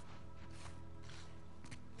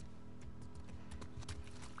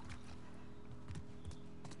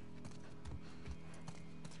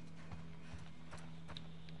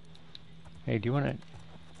 Hey, do you want to...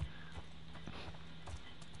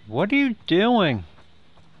 What are you doing?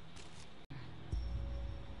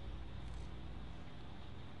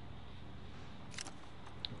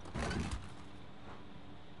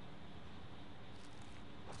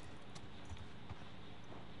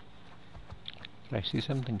 Did I see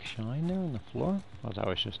something shine there on the floor? Oh, that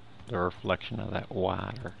was just the reflection of that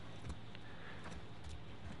water.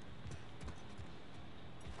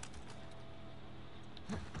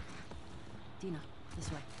 Dina,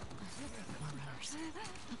 this way. More runners.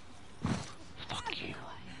 Fuck you.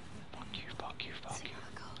 Fuck you, fuck you, fuck you.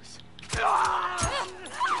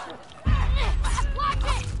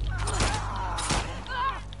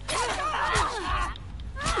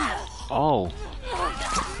 Oh.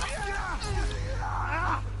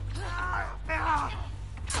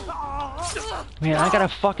 Man, I gotta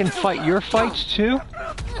fucking fight your fights too?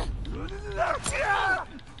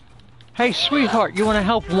 Hey, sweetheart, you wanna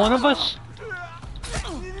help one of us?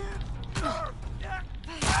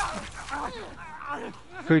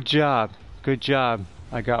 Good job. Good job.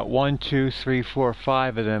 I got 1, 2, 3, 4,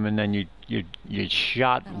 5 of them, and then you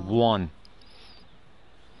shot one.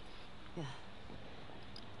 Yeah.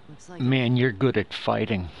 Looks like Man, you're good at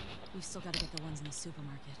fighting. we've still got to get the ones in the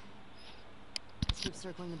supermarket. Let's keep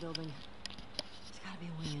circling the building. There's got to be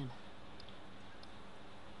a way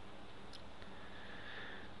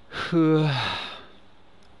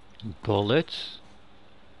in. Bullets?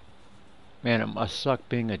 Man, it must suck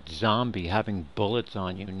being a zombie, having bullets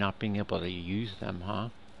on you, not being able to use them, huh?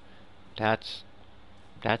 That's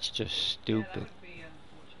just stupid. Yeah,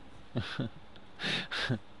 that would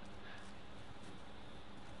be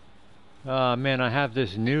Oh man, I have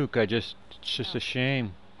this nuke. It's just a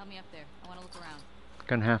shame. Help me up there. I want to look around.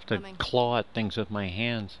 Gonna have to claw at things with my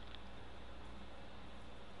hands.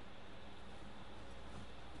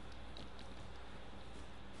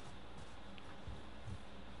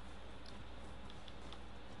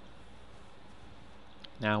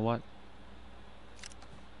 Now what?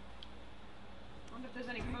 I wonder if there's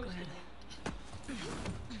any clothes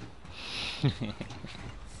in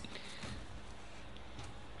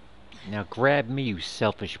Now grab me, you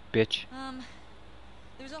selfish bitch.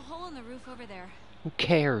 There's a hole in the roof over there. Who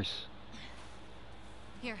cares?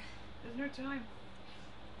 Here. There's no time.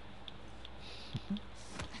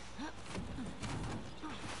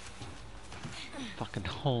 Fucking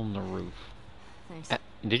hole in the roof. Thanks.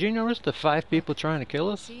 Did you notice the 5 people trying to kill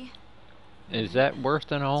us? See? Is that worse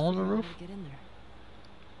than a hole in the roof? Get in there.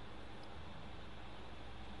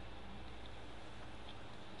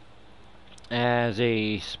 As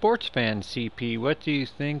a sports fan, CP, what do you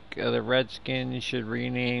think the Redskins should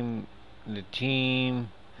rename the team?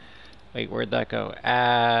 Wait, where'd that go?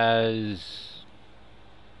 As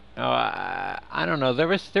I don't know. There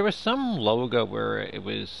was some logo where it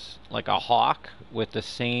was like a hawk with the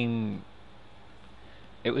same.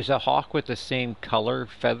 It was a hawk with the same color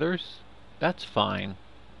feathers. That's fine.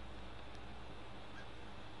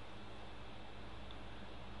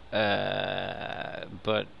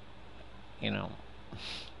 But you know,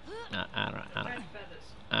 I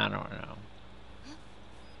don't know.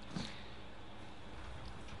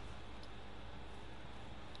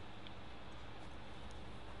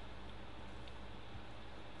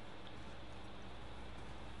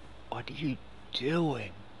 What are you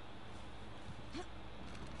doing?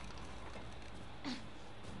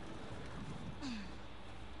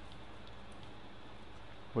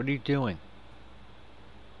 What are you doing?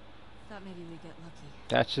 Thought maybe we'd get lucky.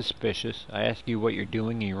 That's suspicious. I ask you what you're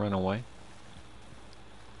doing and you run away.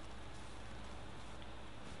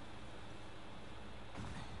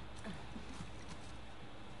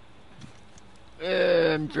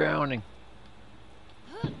 I'm drowning.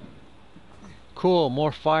 Cool,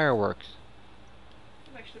 more fireworks.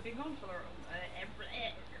 I've actually been gone for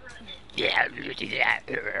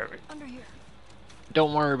Under here.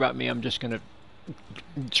 Don't worry about me, I'm just gonna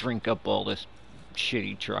drink up all this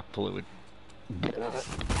shitty truck fluid.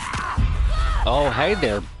 Oh, hey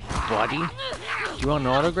there, buddy. Do you want an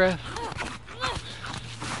autograph?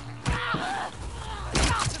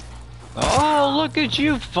 Oh, look at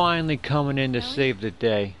you finally coming in to save the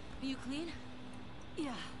day. Are you clean?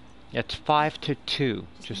 Yeah. That's 5-2,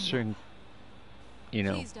 just so you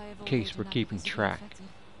know, in case we're keeping track.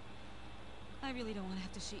 I really don't want to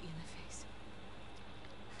have to shoot you in the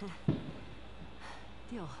face.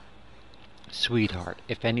 Deal. Sweetheart,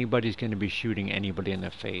 if anybody's going to be shooting anybody in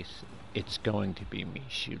the face, it's going to be me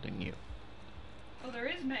shooting you. Oh, there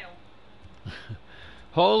is mail.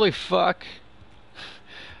 Holy fuck.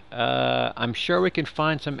 I'm sure we can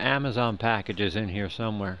find some Amazon packages in here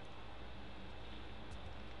somewhere.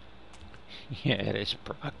 Yeah, it is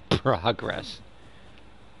progress.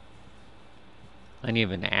 I didn't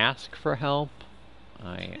even ask for help.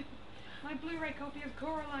 My Blu-ray copy of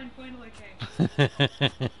Coraline finally came.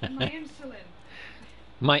 And my insulin.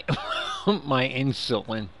 My my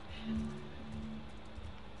insulin.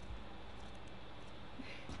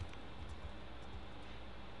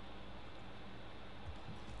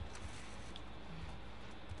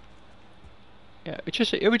 Yeah,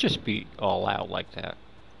 it would just be all out like that.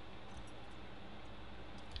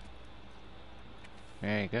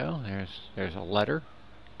 There you go. There's a letter,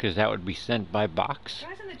 because that would be sent by box.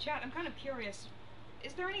 Guys in the chat, I'm kind of curious.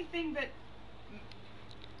 Is there anything that...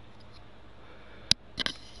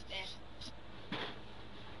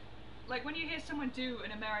 Like, when you hear someone do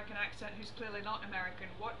an American accent who's clearly not American,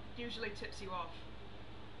 what usually tips you off?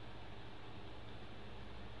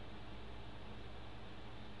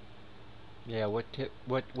 Yeah, what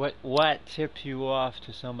tips you off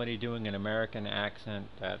to somebody doing an American accent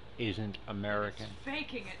that isn't American? It's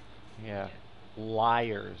faking it. Yeah.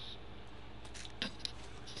 Liars.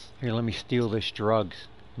 Here, let me steal this drugs.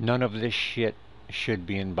 None of this shit should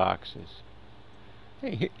be in boxes.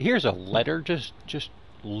 Hey, here's a letter just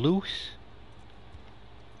loose.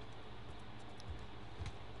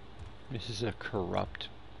 This is a corrupt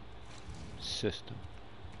system.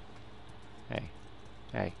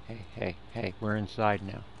 Hey, we're inside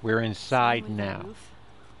now. We're inside now.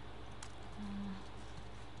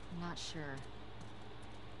 I'm not sure.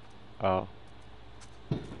 Oh.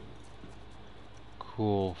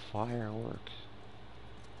 Cool fireworks.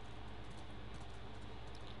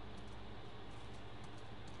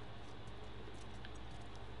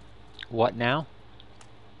 What now?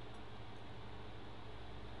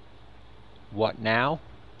 What now?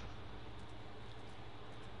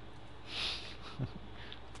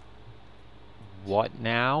 What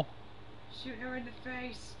now? Shoot her in the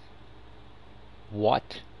face.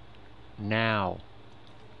 What now?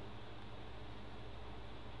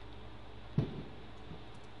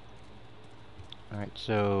 Alright,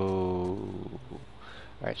 so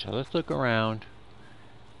let's look around.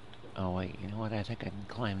 Oh wait, you know what? I think I can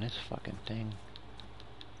climb this fucking thing.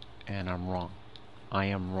 And I'm wrong. I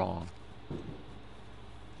am wrong.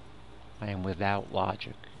 I am without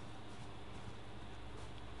logic.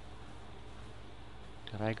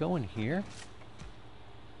 Did I go in here?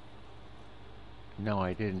 No,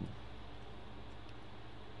 I didn't.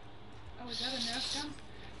 Oh, is that a Nerf gun?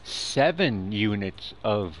 7 units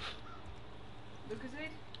of... Lucasade?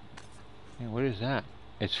 Yeah, what is that?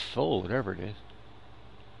 It's full, whatever it is.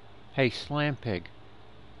 Hey, Slam Pig.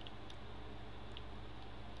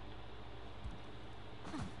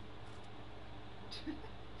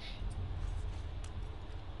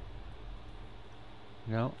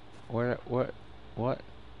 No. What?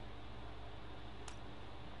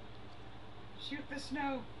 Shoot the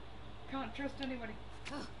snow. Can't trust anybody.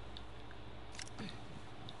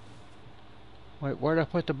 Wait, where'd I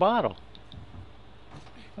put the bottle?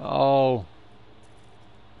 Oh.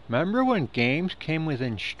 Remember when games came with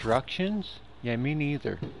instructions? Yeah, me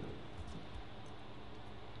neither.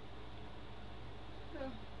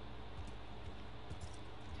 Oh.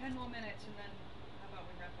 10 more minutes and then how about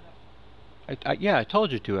we wrap it up? Yeah, I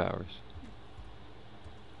told you 2 hours.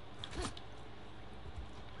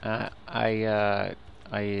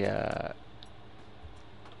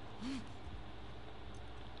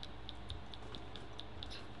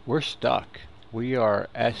 We're stuck. We are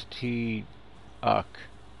ST-uck.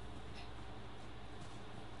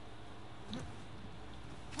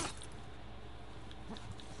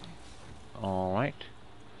 Alright.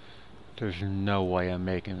 There's no way I'm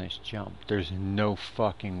making this jump. There's no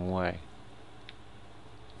fucking way.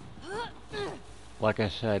 Like I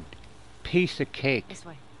said, piece of cake. This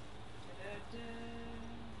way.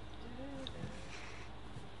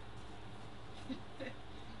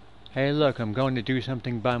 Hey look, I'm going to do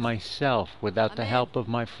something by myself without the help of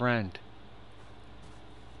my friend.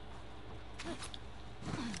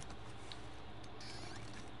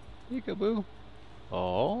 Peekaboo.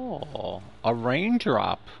 Oh, a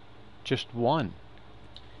raindrop. Just one.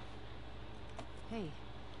 Hey,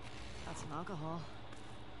 got some alcohol.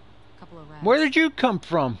 Couple of rats. Where did you come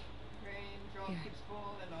from? Here.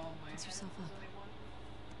 Fix yourself up.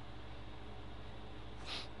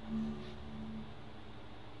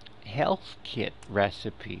 Health kit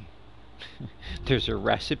recipe. There's a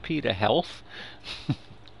recipe to health?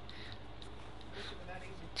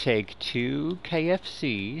 Take 2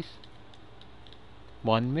 KFCs,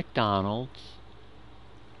 1 McDonald's,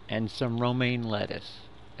 and some romaine lettuce,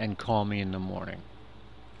 and call me in the morning.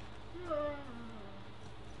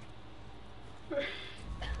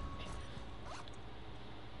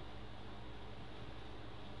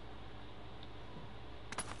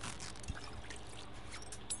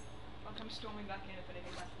 storming back in if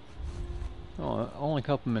anything happens. Oh, only a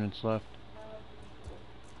couple minutes left.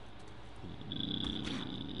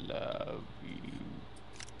 Love you.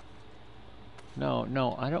 No,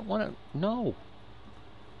 no, I don't want to. No.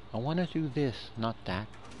 I want to do this, not that.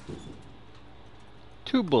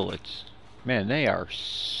 2 bullets. Man, they are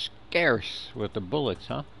scarce with the bullets,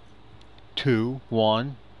 huh? 2,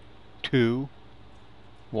 1, 2,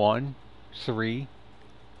 1, 3,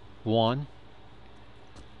 1.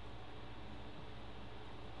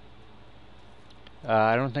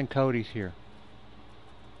 I don't think Cody's here.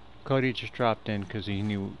 Cody just dropped in because he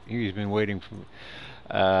knew he's been waiting for me.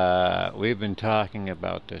 We've been talking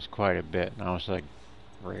about this quite a bit, and I was like,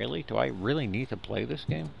 really? Do I really need to play this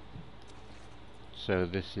game? So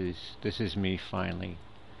this is me finally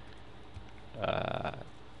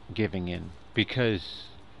giving in because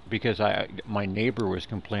my neighbor was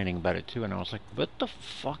complaining about it too, and I was like, what the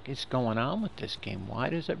fuck is going on with this game?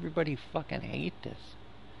 Why does everybody fucking hate this?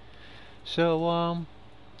 So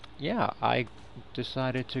yeah, I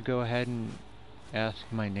decided to go ahead and ask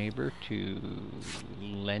my neighbor to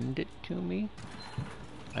lend it to me.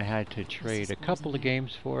 I had to trade a couple of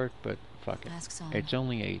games for it, but fuck it. It's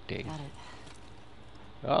only 8 days. Got it.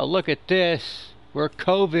 Oh, look at this. We're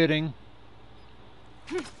COVIDing.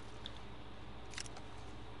 Remember,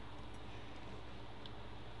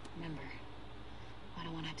 I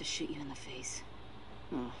don't want to have to shoot you in the face.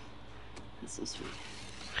 Oh, that's so sweet.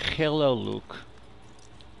 Hello, Luke.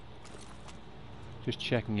 Just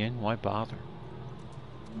checking in. Why bother?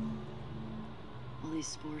 All these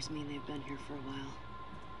spores mean they've been here for a while.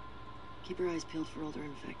 Keep your eyes peeled for older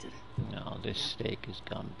infected. No, this steak has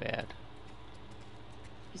gone bad.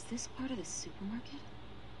 Is this part of the supermarket?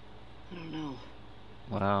 I don't know.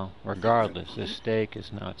 Well, regardless, this steak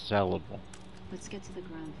is not sellable. Let's get to the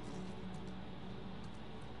ground floor.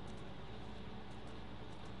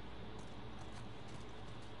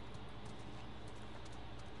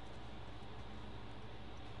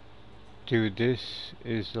 Dude, this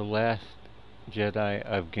is the last Jedi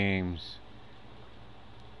of games.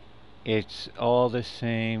 It's all the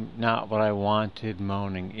same, not what I wanted,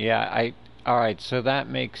 moaning. Yeah, alright, so that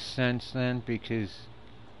makes sense then, because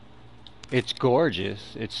it's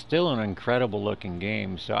gorgeous. It's still an incredible looking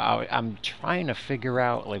game, so I'm trying to figure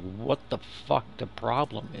out, like, what the fuck the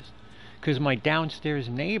problem is. Because my downstairs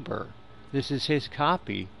neighbor, this is his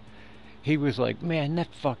copy, he was like, man,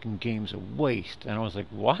 that fucking game's a waste. And I was like,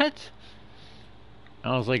 what?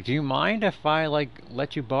 I was like, do you mind if I, like,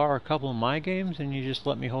 let you borrow a couple of my games and you just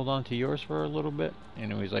let me hold on to yours for a little bit?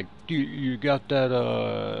 And he was like, you got that,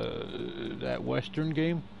 that Western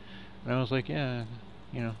game? And I was like, yeah,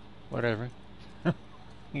 you know, whatever.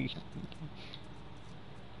 He's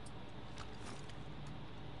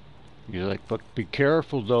like, but be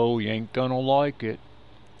careful though, you ain't gonna like it.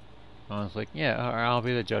 I was like, yeah, I'll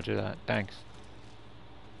be the judge of that, thanks.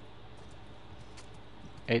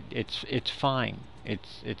 It's fine.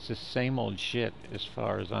 It's the same old shit as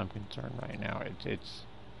far as I'm concerned right now. It's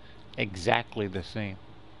exactly the same.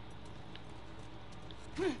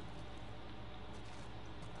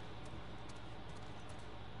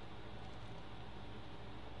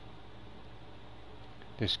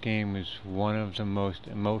 This game is one of the most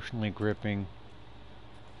emotionally gripping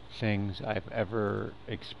things I've ever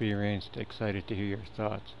experienced. Excited to hear your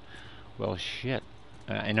thoughts. Well, shit.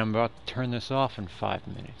 And I'm about to turn this off in 5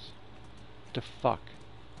 minutes. What the fuck?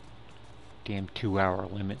 Damn 2-hour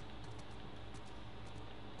limit.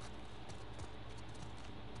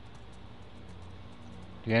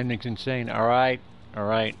 The ending's insane. Alright.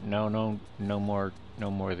 Alright. No more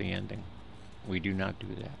the ending. We do not do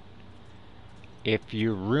that. If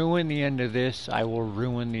you ruin the end of this, I will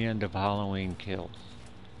ruin the end of Halloween Kills.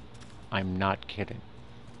 I'm not kidding.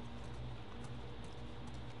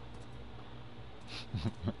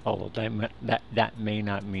 Although that may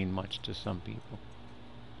not mean much to some people.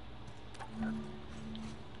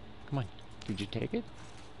 Come on, did you take it?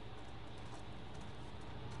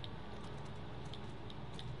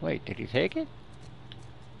 Wait, did he take it?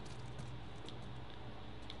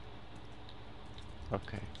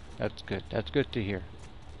 Okay, that's good. That's good to hear.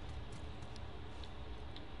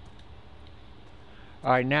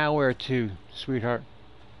 Alright, now where to, sweetheart?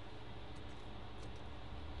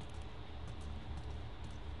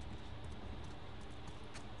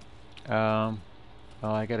 Oh,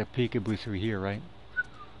 I got a peekaboo through here, right?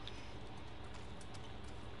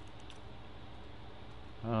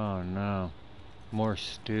 Oh no. More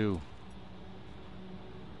stew.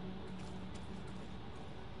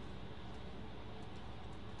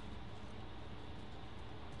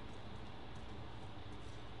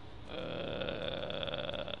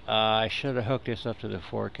 I should have hooked this up to the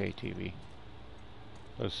 4K TV.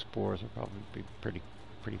 Those spores will probably be pretty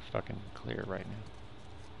fucking clear right now.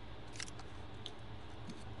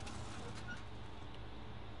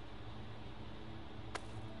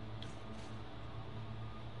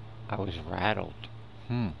 I was rattled.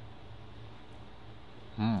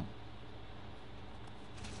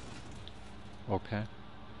 Okay.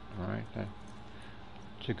 Alright then.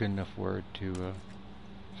 It's a good enough word to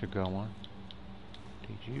go on.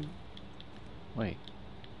 Did you? Wait.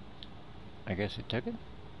 I guess it took it?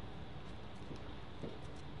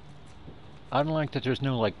 I don't like that there's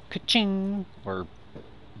no like ka-ching or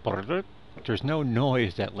brrrr. There's no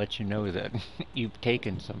noise that lets you know that you've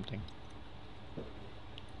taken something.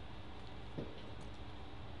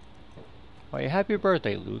 Why, happy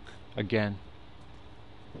birthday, Luke. Again.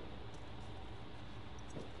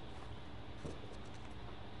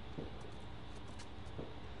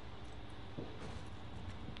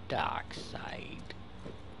 Dark side.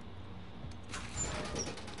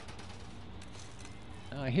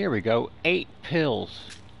 Here we go. 8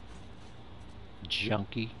 pills.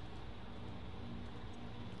 Junkie.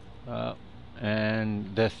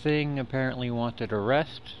 And the thing apparently wanted a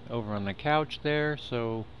rest over on the couch there,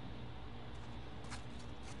 so...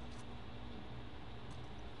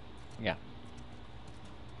 yeah.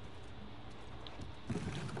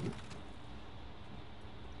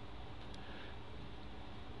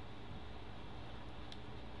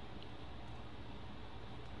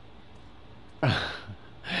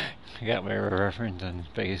 I got my reference on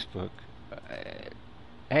Facebook.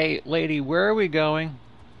 Hey, lady, where are we going?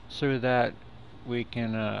 So that we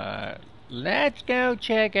can, let's go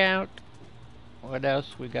check out what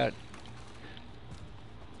else we got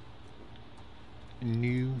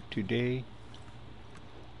new today.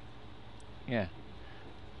 Yeah.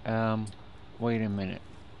 Wait a minute.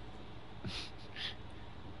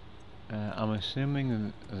 I'm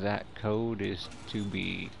assuming that code is to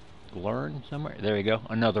be learned somewhere. There you go.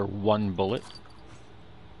 Another 1 bullet.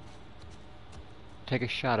 Take a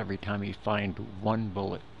shot every time you find 1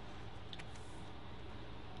 bullet.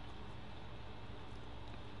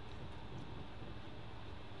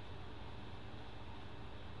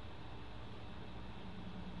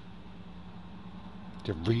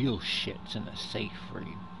 The real shit's in a safe for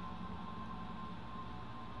you.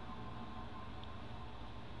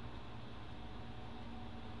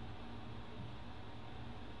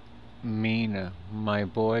 Mina, my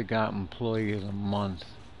boy got Employee of the Month.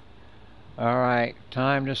 Alright,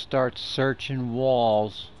 time to start searching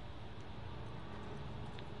walls.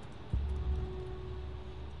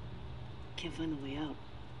 Can't find a way out.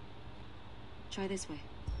 Try this way.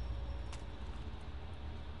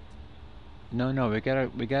 No, we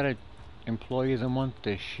gotta Employee of the Month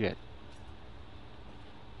this shit.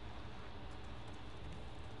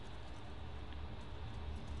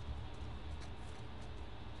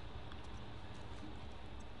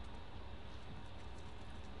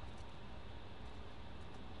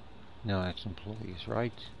 No, that's employees,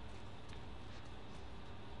 right?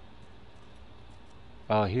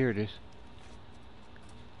 Oh, here it is.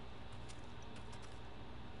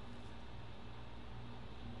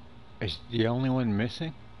 Is the only one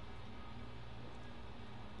missing?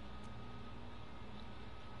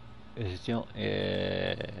 Is it the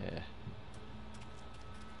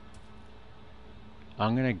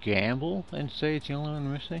I'm gonna gamble and say it's the only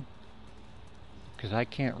one missing? Because I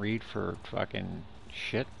can't read for fucking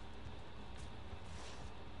shit.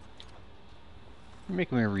 What are you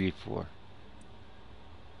making me read for?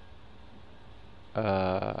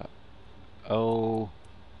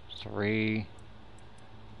 03.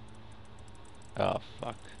 Oh,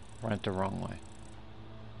 fuck. Went the wrong way.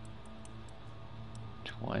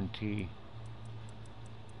 20.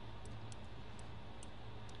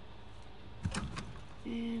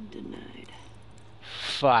 And denied.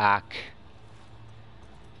 Fuck.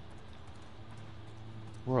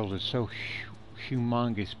 World is so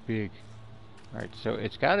humongous big. Alright, so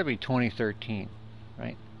it's got to be 2013,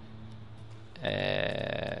 right?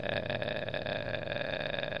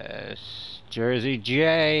 Jersey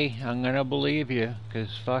J, I'm gonna believe you, cause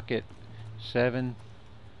fuck it.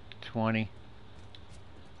 7/20.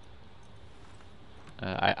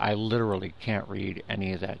 I literally can't read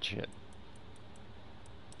any of that shit.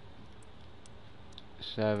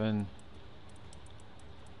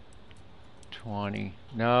 7/20.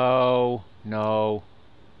 No.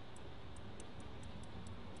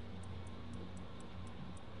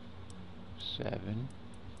 7.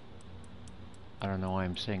 I don't know why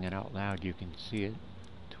I'm saying it out loud. You can see it.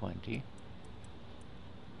 20.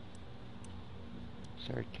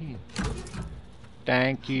 13.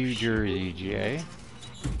 Thank you, Jersey J.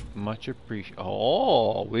 Much appreciated.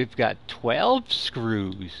 Oh, we've got 12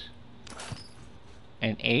 screws.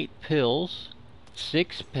 And 8 pills.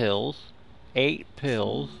 6 pills. 8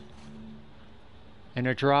 pills. And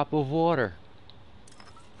a drop of water.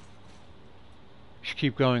 Should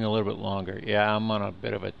keep going a little bit longer. Yeah, I'm on a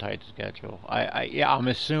bit of a tight schedule. Yeah, I'm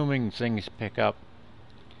assuming things pick up.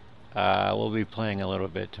 We'll be playing a little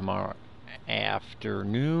bit tomorrow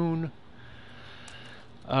afternoon.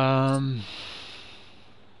 But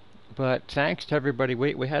thanks to everybody.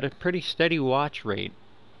 We had a pretty steady watch rate.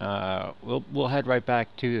 We'll head right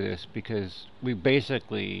back to this because we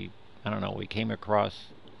basically, I don't know, we came across,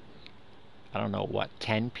 I don't know what,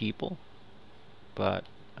 10 people, but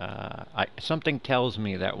something tells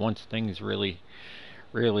me that once things really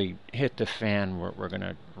hit the fan, we're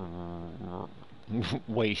gonna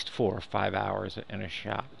waste 4 or 5 hours in a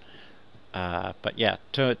shot. But yeah,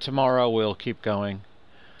 tomorrow we'll keep going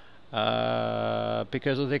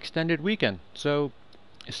because of the extended weekend. So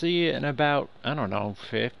see you in about, I don't know,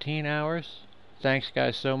 15 hours. Thanks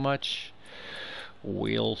guys so much.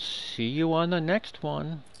 We'll see you on the next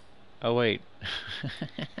one. Oh wait.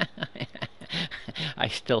 I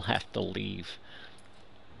still have to leave.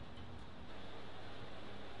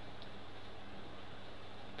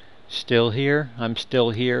 Still here? I'm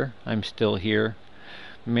still here. I'm still here.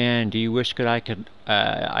 Man, do you wish that I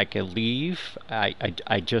could leave?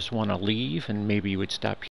 I just want to leave and maybe you would stop